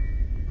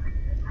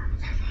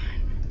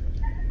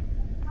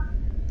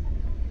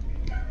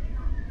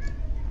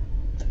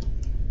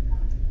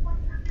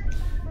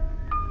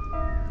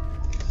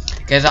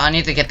 Okay, so I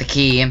need to get the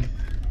key,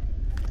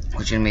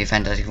 which is gonna be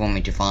fantastic for me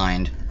to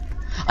find.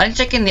 I didn't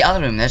check in the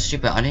other room, that's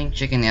stupid. I didn't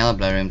check in the other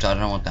blood room, so I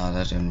don't know what the hell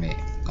that's gonna be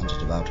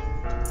consist about.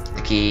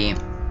 The key.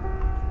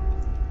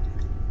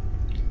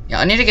 Yeah,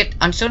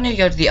 I still need to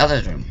go to the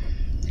other room.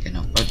 Okay,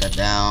 now put that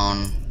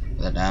down.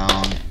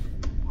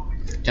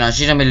 You know,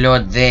 she's gonna be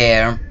lowered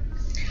there.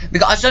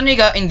 Because I still need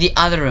to go in the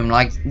other room,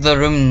 like the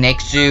room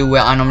next to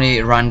where I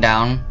normally run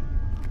down.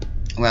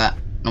 Where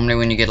normally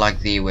when you get like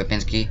the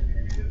weapons key.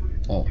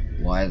 Oh,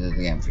 why did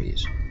the game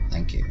freeze?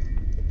 Thank you.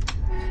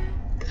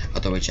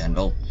 Got the witch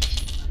handle.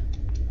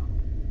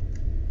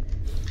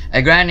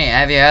 Hey Granny,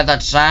 have you heard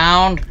that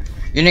sound?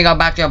 You need to go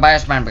back to your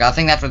basement because I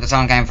think that's where the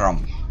sound came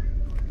from.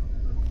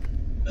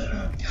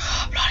 Oh,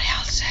 bloody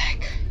hell,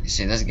 sick. You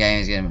see, this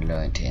game is getting a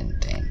little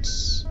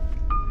intense.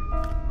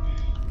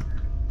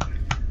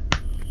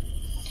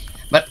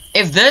 But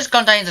if this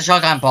contains the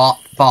shotgun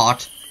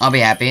part, I'll be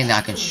happy. Then I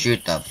can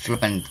shoot the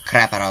flipping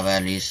crap out of her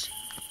at least.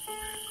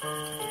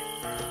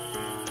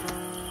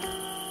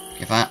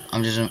 If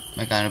I'm just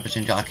like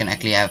 100% sure I can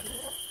actually have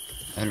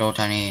a little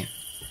tiny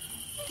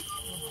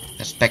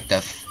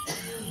perspective.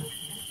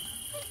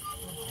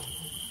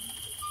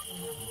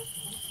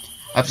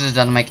 I hope this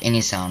doesn't make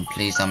any sound.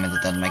 Please tell me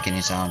that doesn't make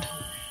any sound.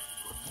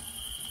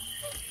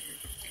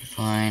 Okay,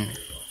 fine.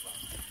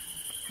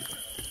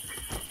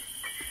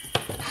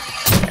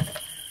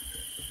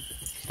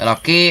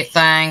 Padlock key,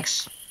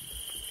 thanks.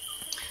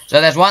 So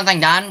there's one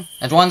thing done.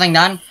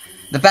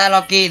 The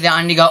padlock key, then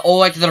I need to go all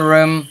the way to the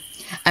room.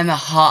 And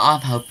I'm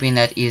hoping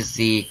that is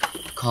the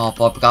car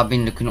part because I've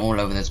been looking all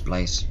over this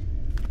place.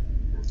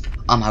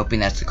 I'm hoping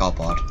that's the car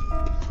part.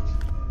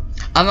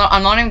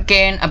 I'm not even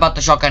caring about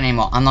the shotgun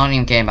anymore. I'm not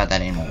even caring about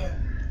that anymore.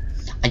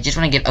 I just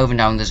want to get over and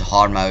down this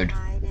hard mode.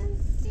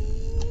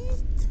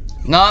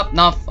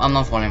 Nope, I'm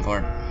not falling for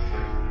it.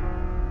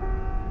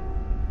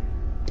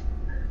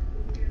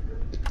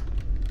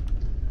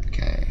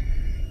 Okay.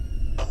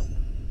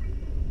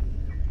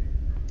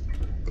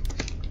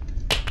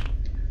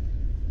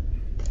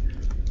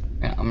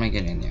 Yeah, I'm gonna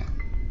get in there.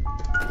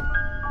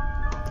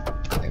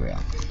 There we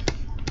are.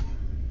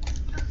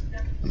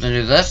 I'm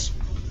gonna do this.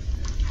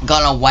 I'm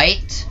gonna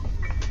wait.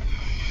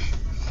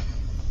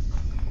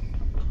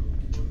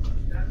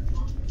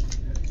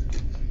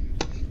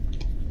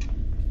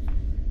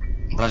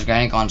 Plus,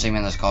 Granny can't see me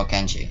in this car,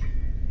 can she?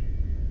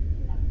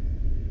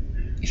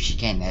 If she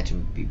can, that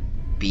would be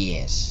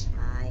BS.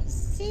 I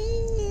see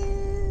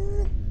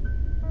you.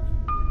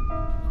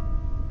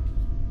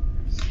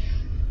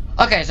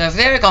 Okay, so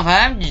very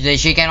confirmed that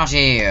she cannot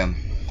see you.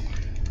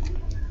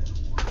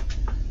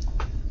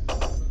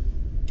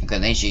 Okay,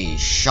 then she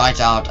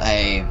shot out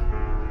a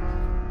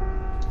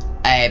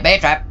bait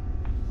trap.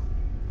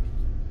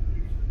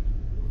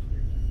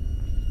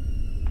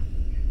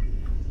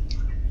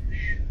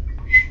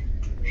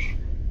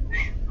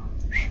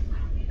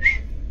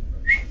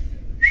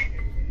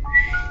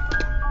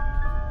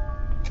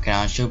 Okay,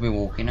 I should be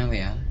walking over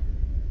here.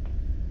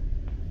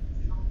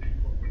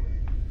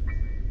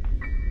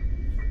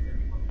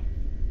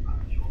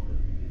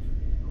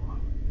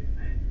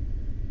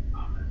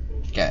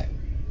 Okay.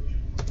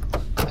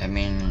 I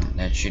mean,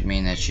 that should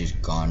mean that she's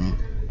gone.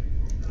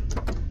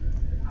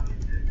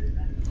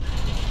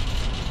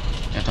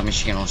 Don't tell me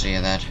she can also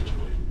hear that.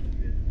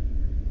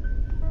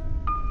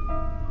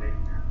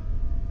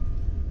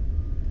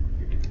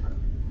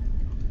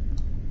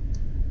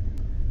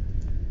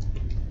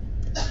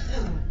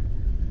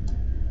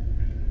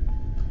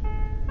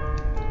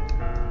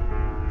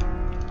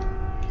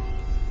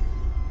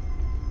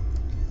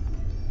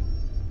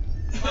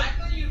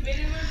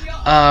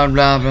 Blah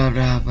blah blah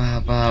blah blah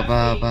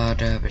blah blah blah.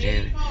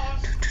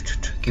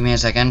 Give me a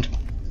second.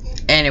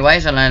 Anyway,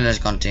 so now let's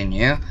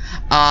continue.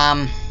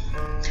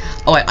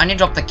 Oh wait, I need to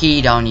drop the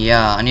key down here.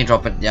 I need to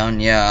drop it down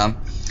here.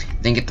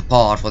 Then get the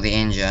part for the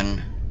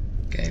engine.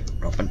 Okay,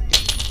 drop it.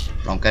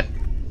 Plonk it.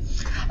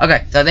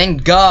 Okay, so then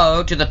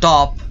go to the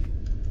top.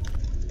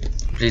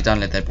 Please don't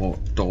let that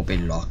door be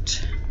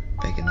locked.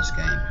 Back in this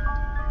game.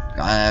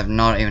 I have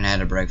not even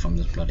had a break from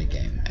this bloody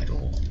game at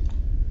all.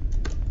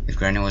 If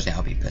Granny was there,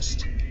 I'll be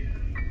pissed.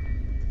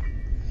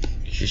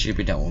 She should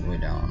be down all the way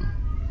down.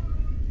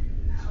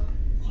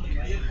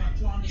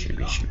 Should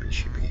be.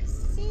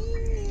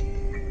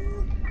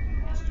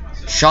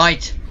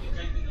 Shite!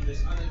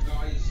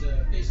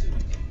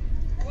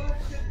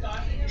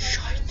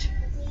 Shite.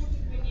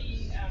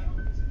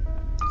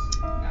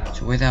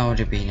 So where the hell would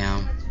it be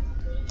now?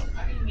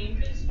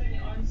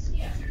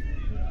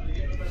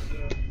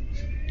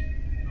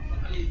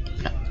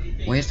 No.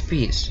 Where's the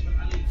piece?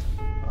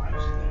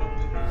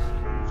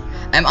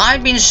 Am I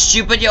being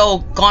stupid, yo?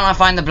 Can't I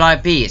find the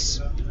bloody piece?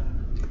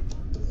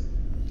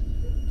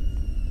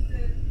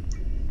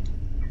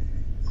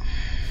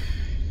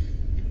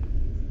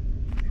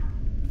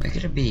 Where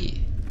could it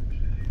be?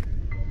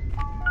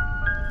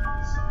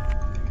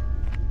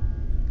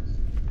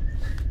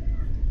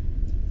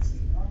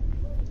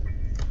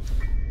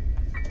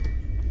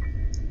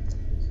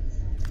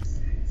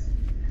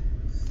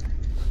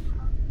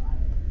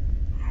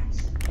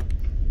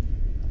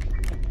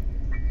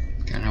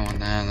 Don't know what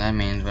the hell that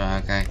means,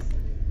 but okay.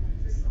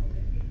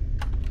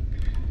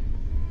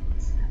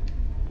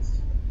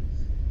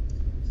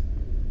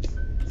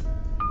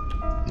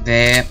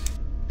 There.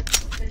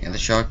 Get the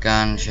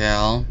shotgun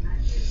shell.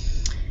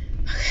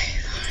 Okay,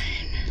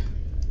 fine.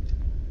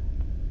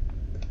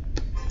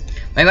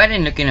 Maybe I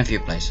didn't look in a few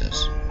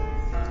places.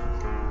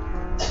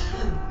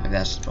 Maybe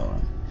that's the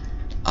problem.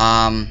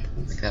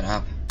 Pick that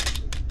up.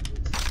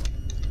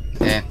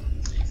 Okay.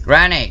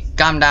 Granny,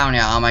 come down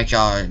here. I'll make sure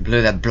I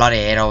blew that bloody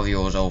head of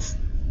yours off.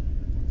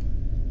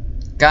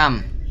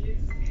 Come.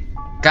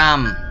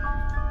 Come.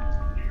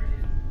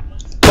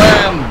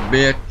 Bam,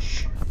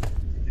 bitch.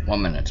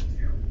 1 minute.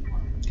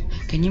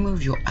 Can you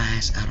move your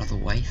ass out of the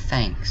way?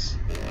 Thanks.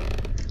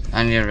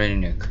 I need a ready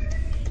nuke.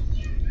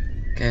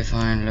 Okay,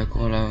 fine. Look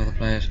all over the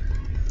place.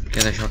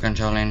 Get the shotgun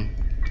shell in.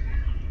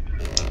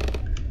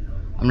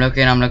 I'm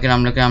looking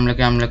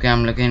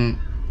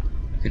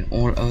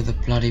all over the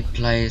bloody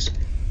place.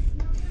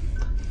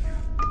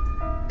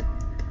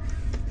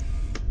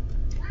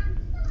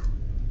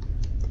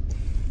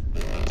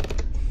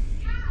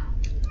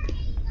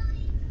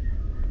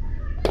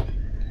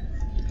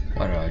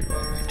 Wait.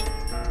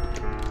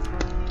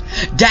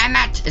 Damn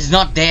it! It's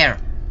not there!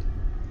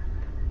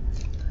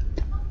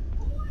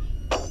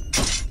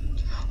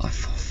 Oh,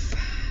 for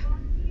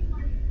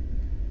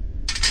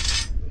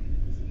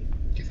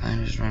okay,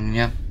 fine, just running,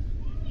 yep.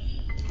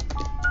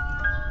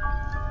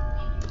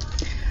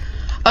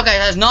 Okay,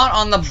 that's not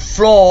on the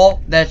floor.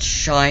 That's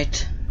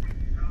shite.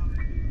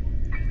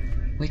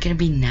 Where can it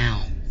be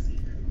now?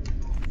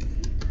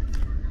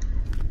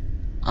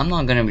 I'm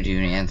not gonna be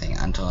doing anything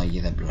until I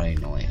hear that bloody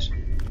noise.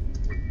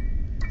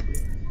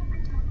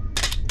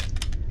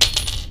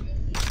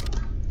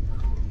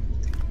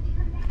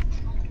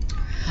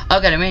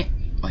 Okay, let me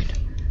wait.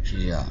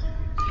 Yeah.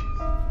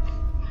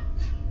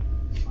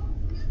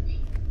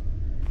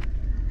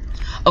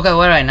 Okay,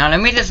 alright, now let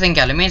me just think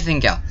here.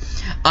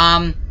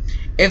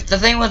 If the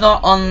thing was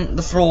not on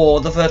the floor,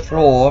 the first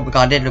floor,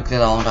 because I did look through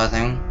the whole entire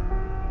thing.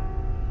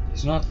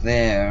 It's not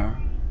there.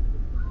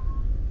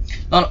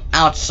 Not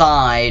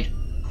outside.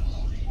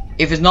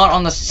 If it's not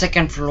on the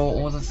second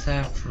floor or the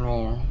third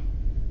floor.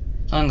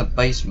 It's not in the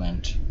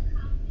basement.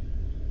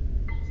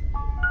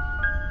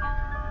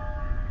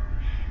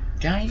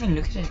 Did I even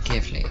look at it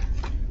carefully?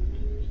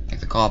 Like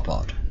the car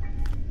part.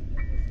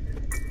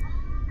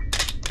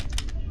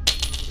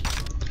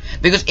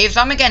 Because if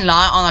someone can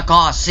lie on a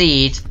car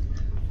seat,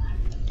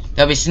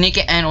 they'll be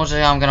sneaky and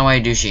also I'm gonna wear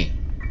douchey.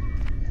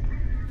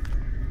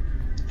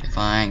 Okay,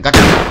 fine.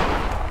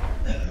 Gotcha!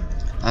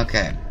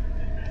 Okay.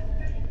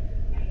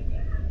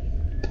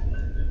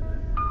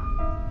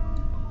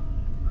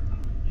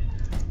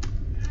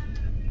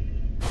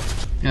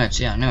 No,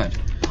 yeah, no.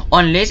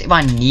 Unless if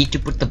I need to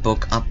put the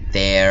book up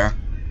there.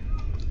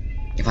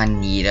 If I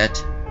need it.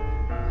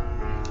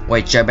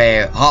 Which should be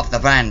half the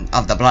fun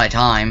of the bloody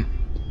time.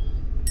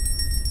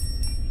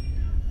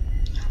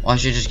 Or I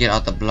should just get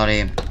out the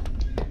bloody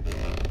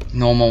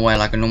normal way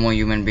like a normal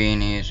human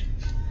being is.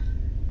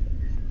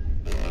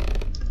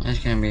 I'm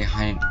just gonna be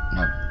hiding.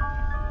 No.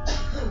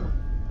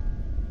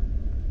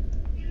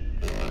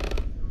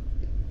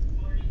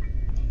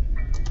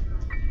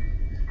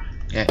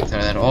 Okay,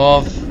 throw that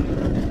off.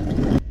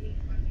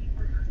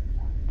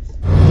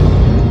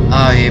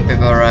 Oh, you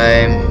people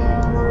rain.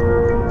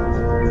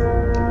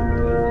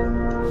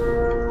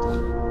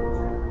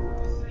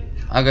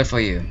 How good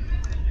for you?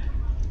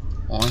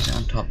 Why is it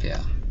on top here?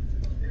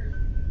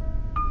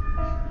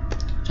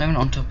 It's not even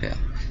on top here.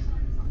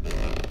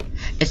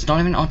 It's not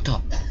even on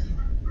top.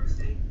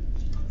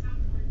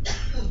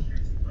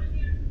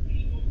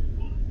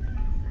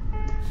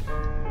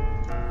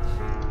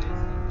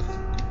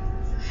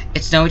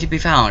 It's nowhere to be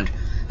found.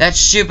 That's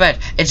stupid.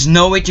 It's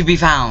nowhere to be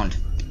found.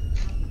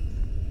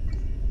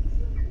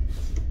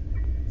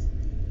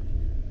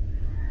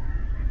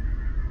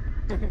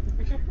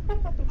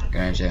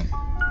 Gotcha.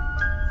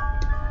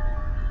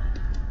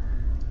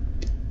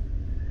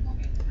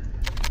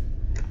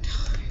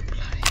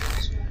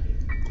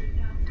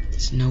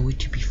 It's nowhere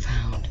to be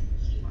found.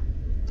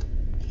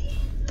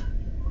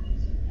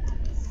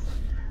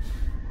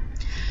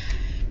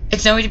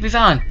 It's nowhere to be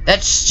found.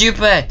 That's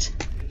stupid.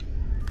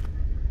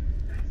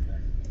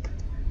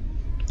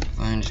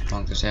 Fine, just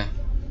plonk this here.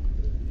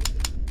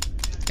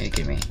 Are you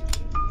kidding me?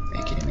 Are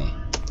you kidding me?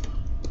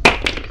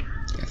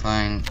 Okay,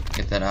 fine.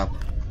 Get that up.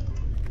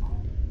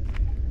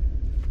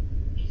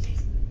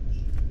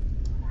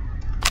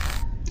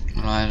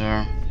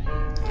 Lighter.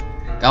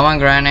 Come on,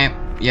 Granny.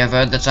 You have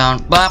heard the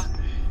sound. Bop.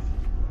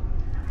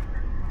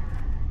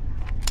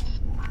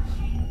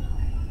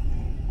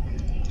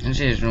 Let's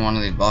see, it's in one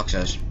of these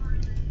boxes.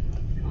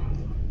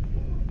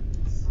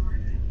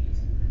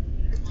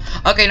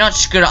 Okay, not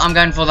screw it. I'm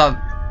going for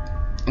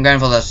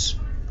this.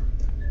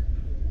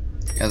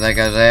 Yeah, that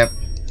goes there.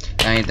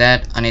 I need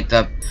that. I need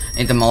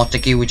the master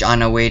key, which I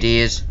know where it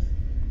is.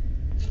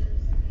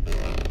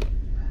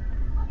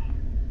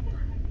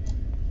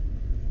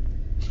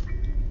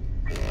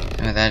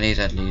 And that is,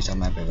 at least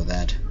I'm happy with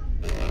that.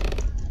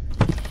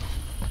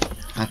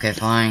 Okay,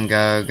 fine.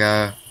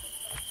 Go.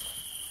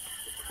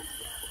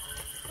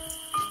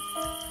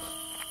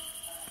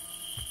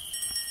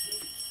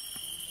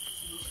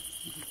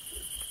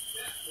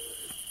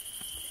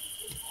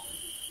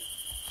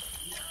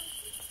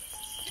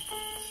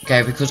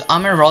 Okay, because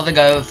I'm gonna rather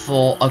go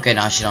for... Okay,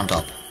 now she's on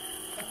top.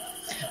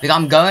 Because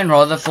I'm going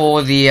rather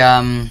for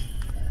the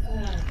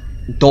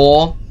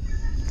door.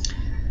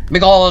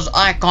 Because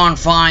I can't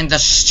find the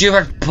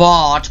stupid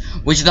part,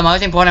 which is the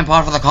most important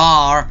part for the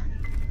car.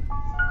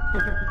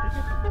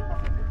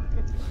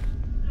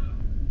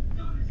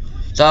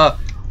 So,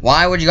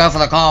 why would you go for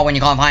the car when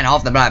you can't find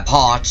half the black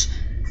parts?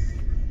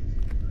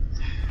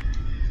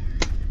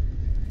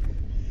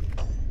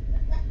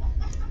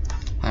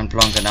 And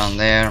plonk it down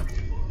there.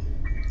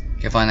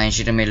 Okay, fine, then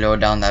she can be lower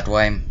down that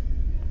way.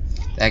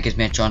 That gives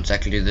me a chance to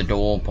actually do the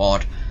door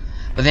part.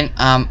 But then,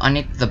 I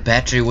need the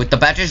battery. With the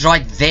battery's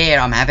right there,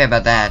 I'm happy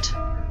about that.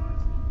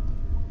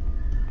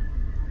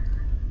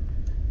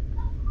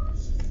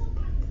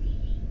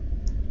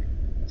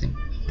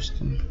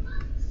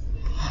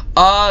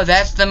 Oh,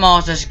 that's the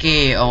master's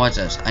key. Oh, what's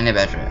this? I need a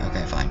battery.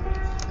 Okay, fine.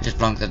 Just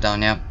plonk that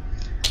down, yeah.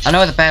 I know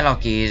where the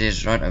padlock key is.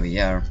 It's right over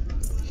here.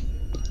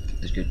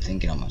 That's good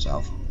thinking on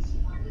myself.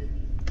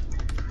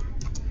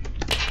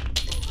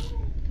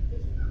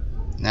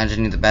 Now I just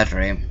need the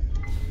battery.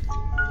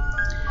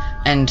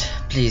 And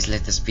please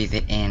let this be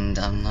the end.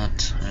 I'm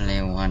not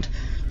really want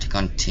to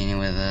continue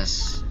with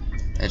this.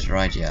 It's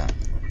right here.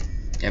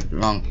 Yep,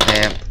 long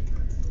there.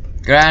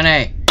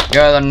 Granny,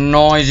 hear the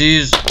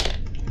noises.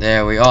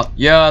 There we are.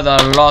 Yeah, there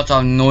are lots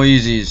of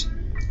noises.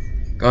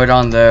 Go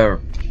down there.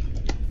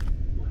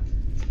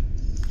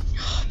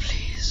 Oh,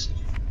 please.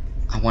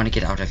 I want to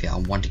get out of here. I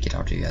want to get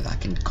out of here. I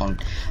can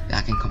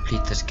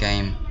complete this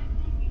game.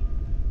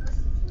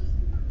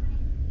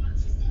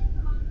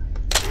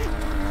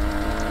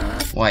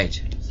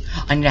 Wait,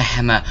 I need a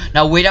hammer.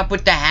 Now where'd I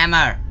put the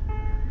hammer?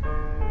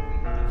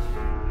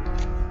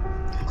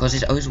 Because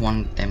there's always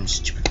one damn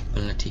stupid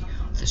ability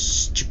of this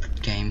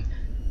stupid game.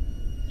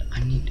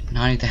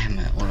 Now I need the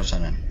hammer all of a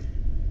sudden.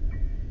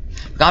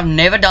 I've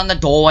never done the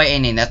doorway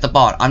ending, that's the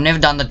part. I've never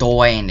done the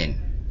doorway ending.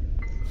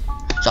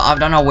 So I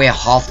don't know where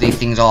half these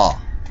things are.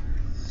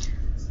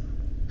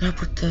 Where'd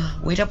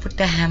I put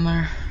the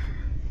hammer?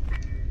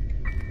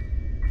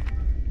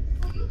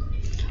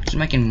 Just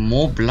making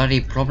more bloody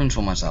problems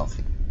for myself.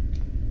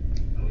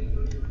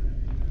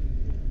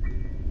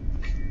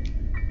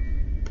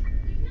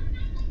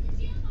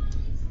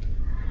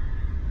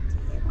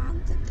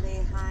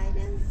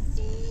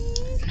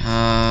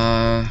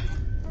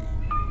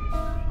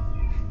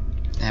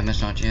 The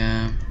hammer's not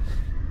here.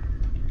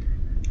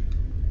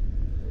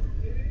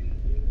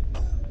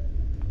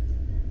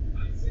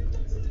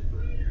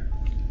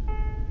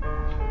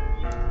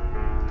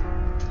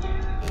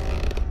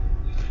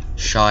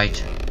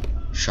 Shite.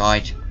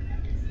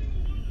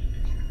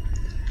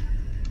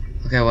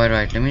 Okay, wait,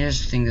 let me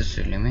just think this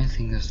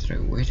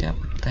through. Where did I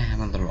put the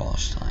hammer the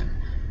last time?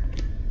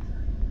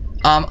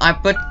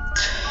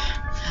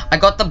 I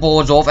got the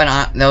boards off, and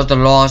that was the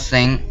last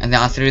thing, and then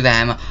I threw the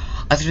hammer.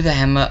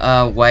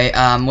 Away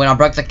when I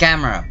broke the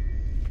camera.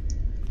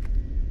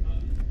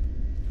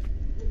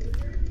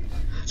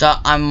 So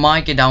I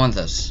might get down with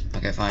this.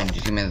 Okay, fine.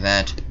 Just give me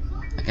that.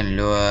 I can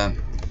lure.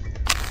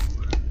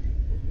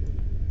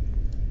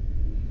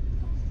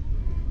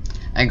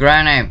 Hey,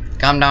 Granny,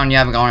 come down here.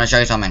 I want to show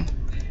you something.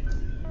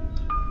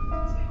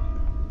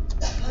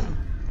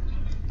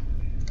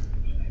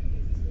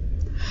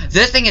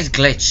 This thing is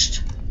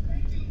glitched.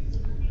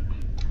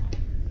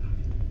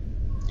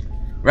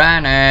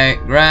 Granny.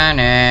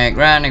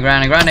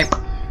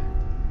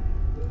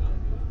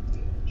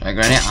 Sorry,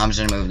 Granny, I'm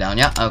just gonna move down,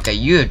 yeah? Okay,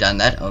 you've done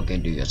that. Okay,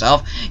 do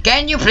yourself.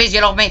 Can you please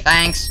get off me?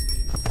 Thanks.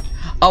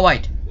 Oh,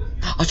 wait.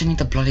 I also need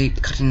the bloody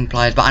cutting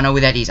pliers, but I know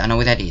where that is. I know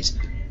where that is.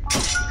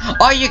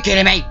 Are you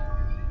kidding me?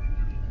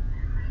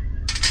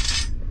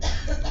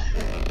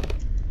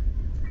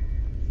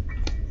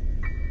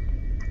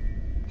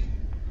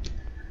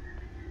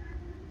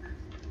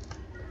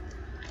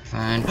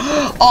 Fine.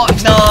 Oh,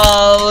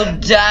 no!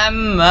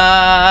 Damn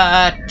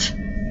it!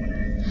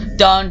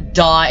 Don't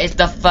die. It's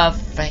the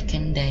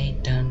freaking day.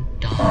 Don't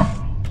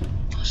die.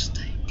 Oh,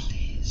 stay,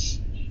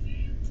 please.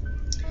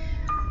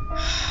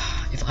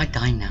 If I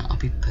die now, I'll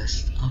be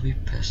pissed. I'll be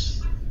pissed.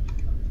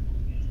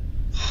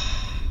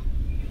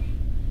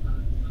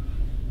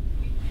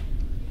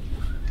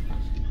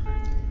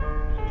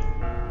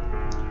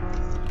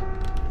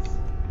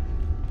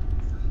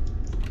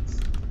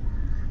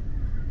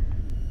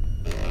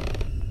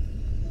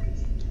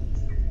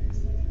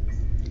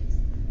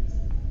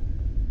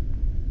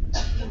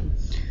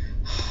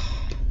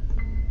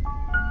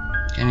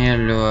 I need a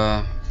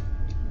lure.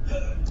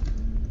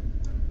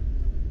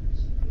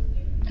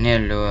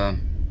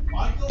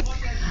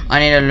 I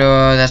need a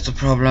lure, that's the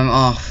problem.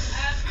 Oh.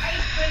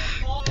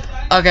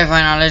 Okay,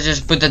 fine, now let's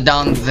just put it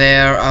down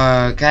there.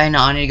 Okay,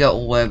 now I need to go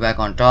all the way back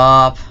on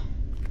top.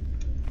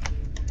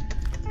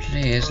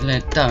 Please,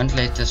 don't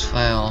let this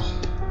fail.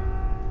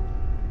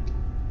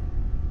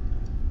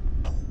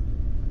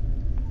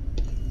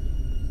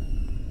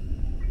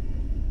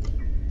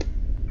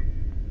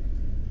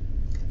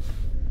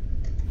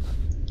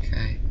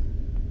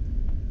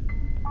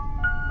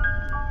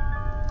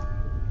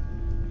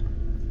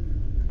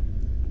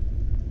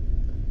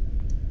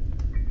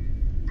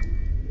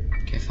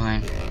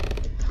 Fine.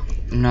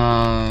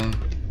 No.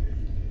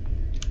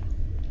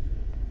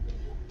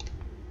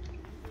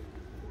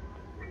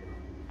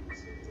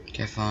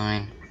 Okay,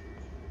 fine.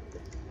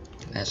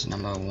 That's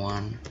number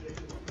one.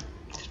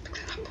 Just pick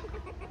that up.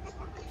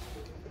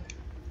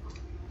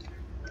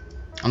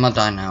 I'm not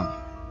dying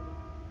now.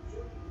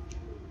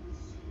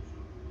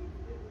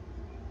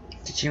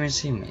 Did you even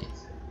see me?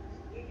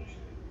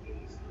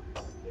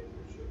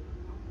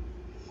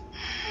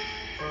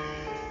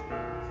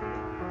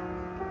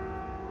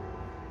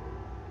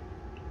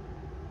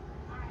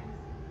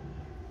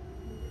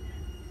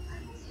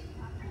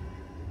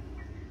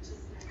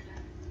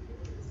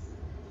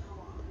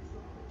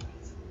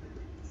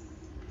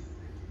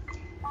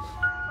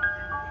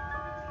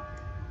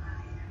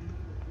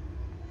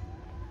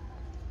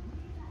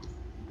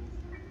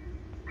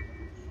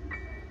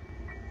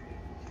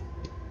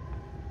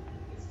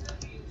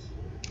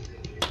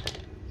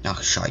 Oh,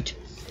 shite.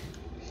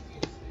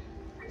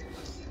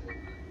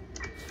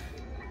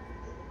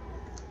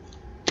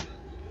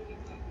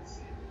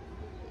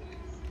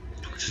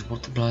 Just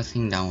put the blood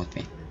thing down with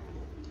me.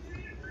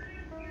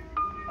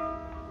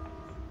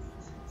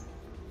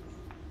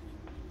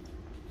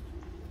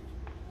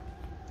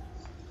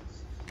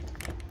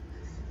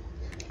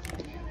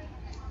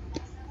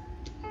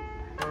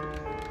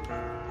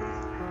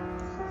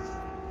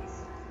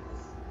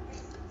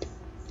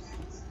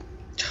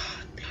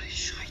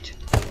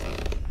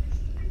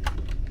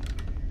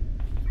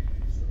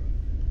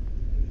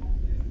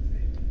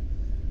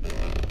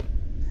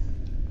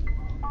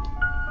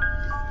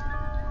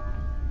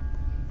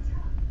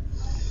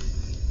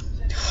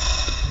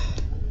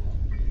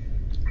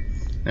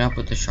 I'll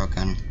put the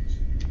shotgun.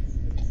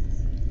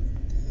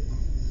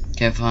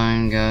 Okay,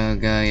 fine, go.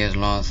 He has a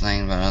lot of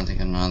things, but I don't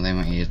think none of them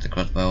is the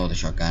crossbow or the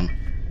shotgun.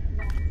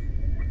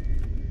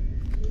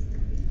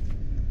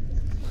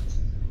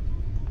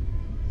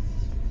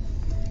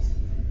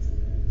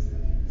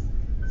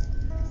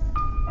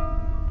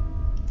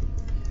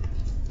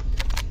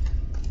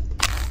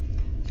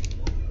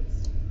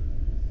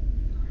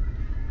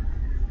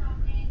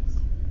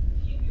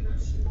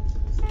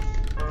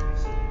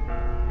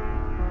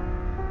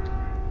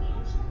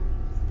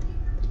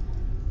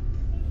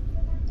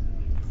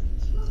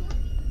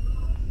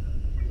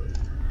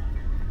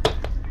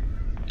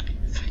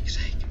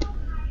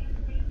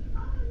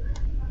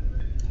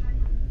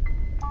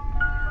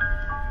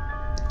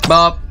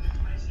 Bob.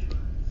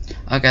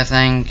 Okay,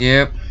 thank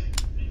you.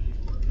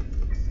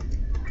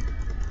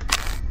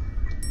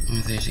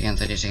 30 seconds,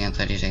 30 seconds,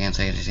 30 seconds,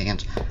 30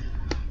 seconds.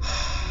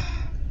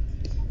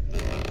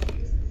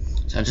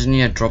 So I just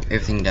need to drop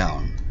everything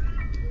down.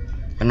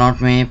 But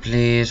not me,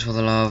 please, for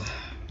the love.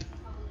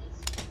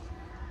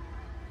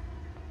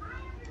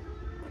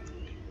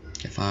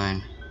 Okay,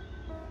 fine.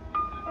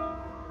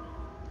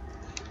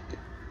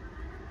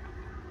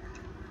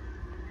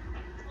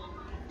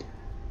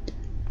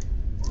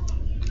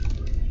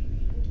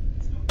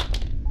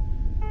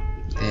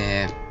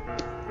 There.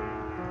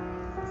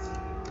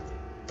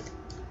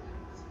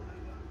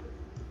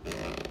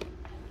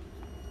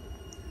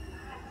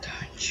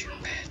 Don't you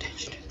pay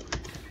attention.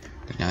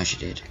 But no, she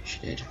did. She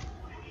did.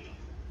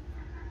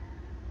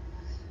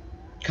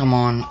 Come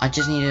on, I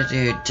just need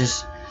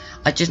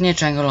to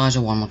tranquilize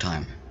her one more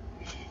time.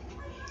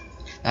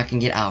 I can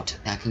get out.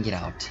 I can get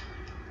out.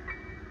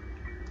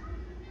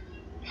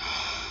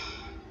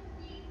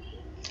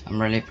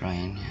 I'm really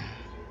praying.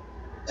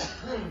 Yeah.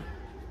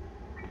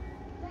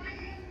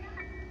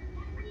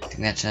 I think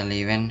that's her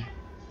leaving.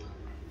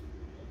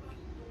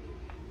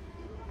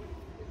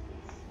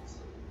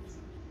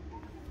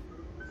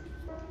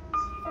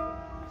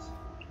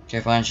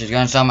 Okay, fine. She's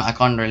going somewhere. I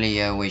can't really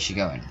hear where she's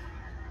going.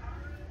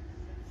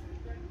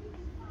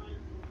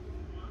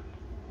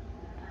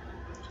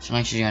 It's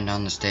like she's going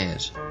down the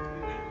stairs.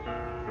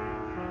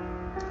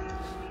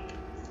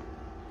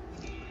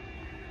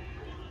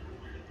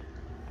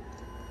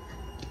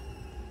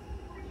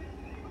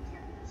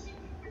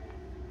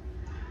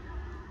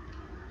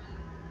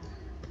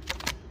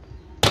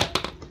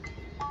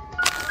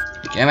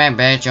 Come here,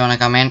 bitch. You wanna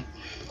come in?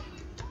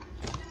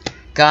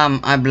 Come,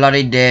 I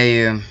bloody dare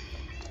you.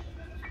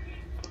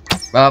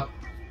 Well,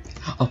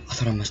 oh, I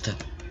thought I missed it.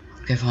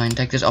 Okay, fine.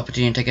 Take this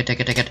opportunity. Take it.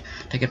 Take it. Take it.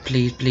 Take it.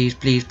 Please, please,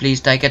 please,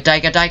 please. Take it.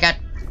 Take it. Take it.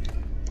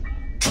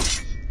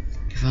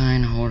 Okay,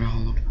 fine. Hold.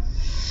 Hold.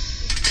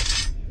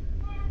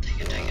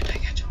 Take it. Take it.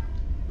 Take it.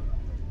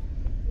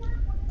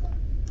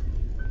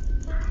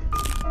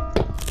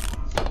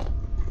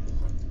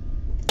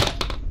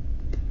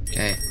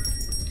 Okay.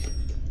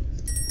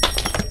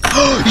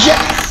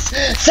 Yes!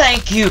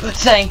 Thank you,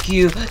 thank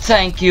you,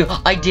 thank you.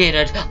 I did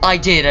it, I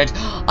did it.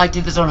 I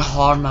did this on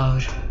hard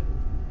mode.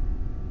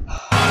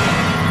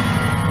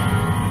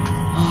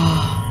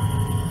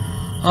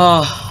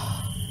 Oh,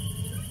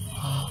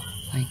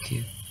 thank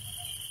you.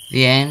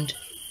 The end.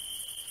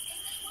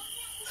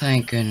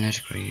 Thank goodness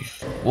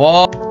grief.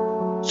 Whoa.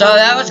 So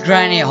that was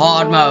Granny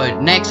hard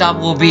mode. Next up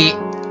will be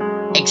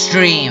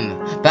extreme.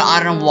 But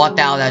I don't know what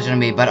the hell that's gonna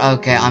be. But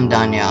okay, I'm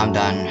done, yeah, I'm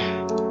done.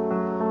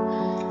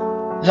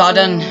 So I've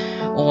done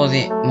all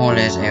the, more or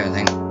less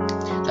everything.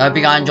 So I hope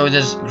you guys enjoyed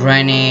this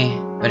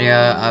Granny video.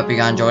 I hope you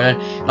guys enjoyed it.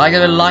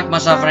 Like my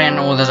suffering and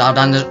all this. I've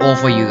done this all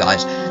for you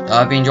guys. So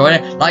I hope you enjoyed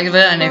it. Like the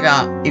video, and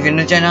if you're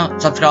new to the channel,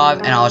 subscribe,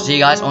 and I'll see you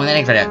guys on the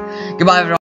next video. Goodbye everyone.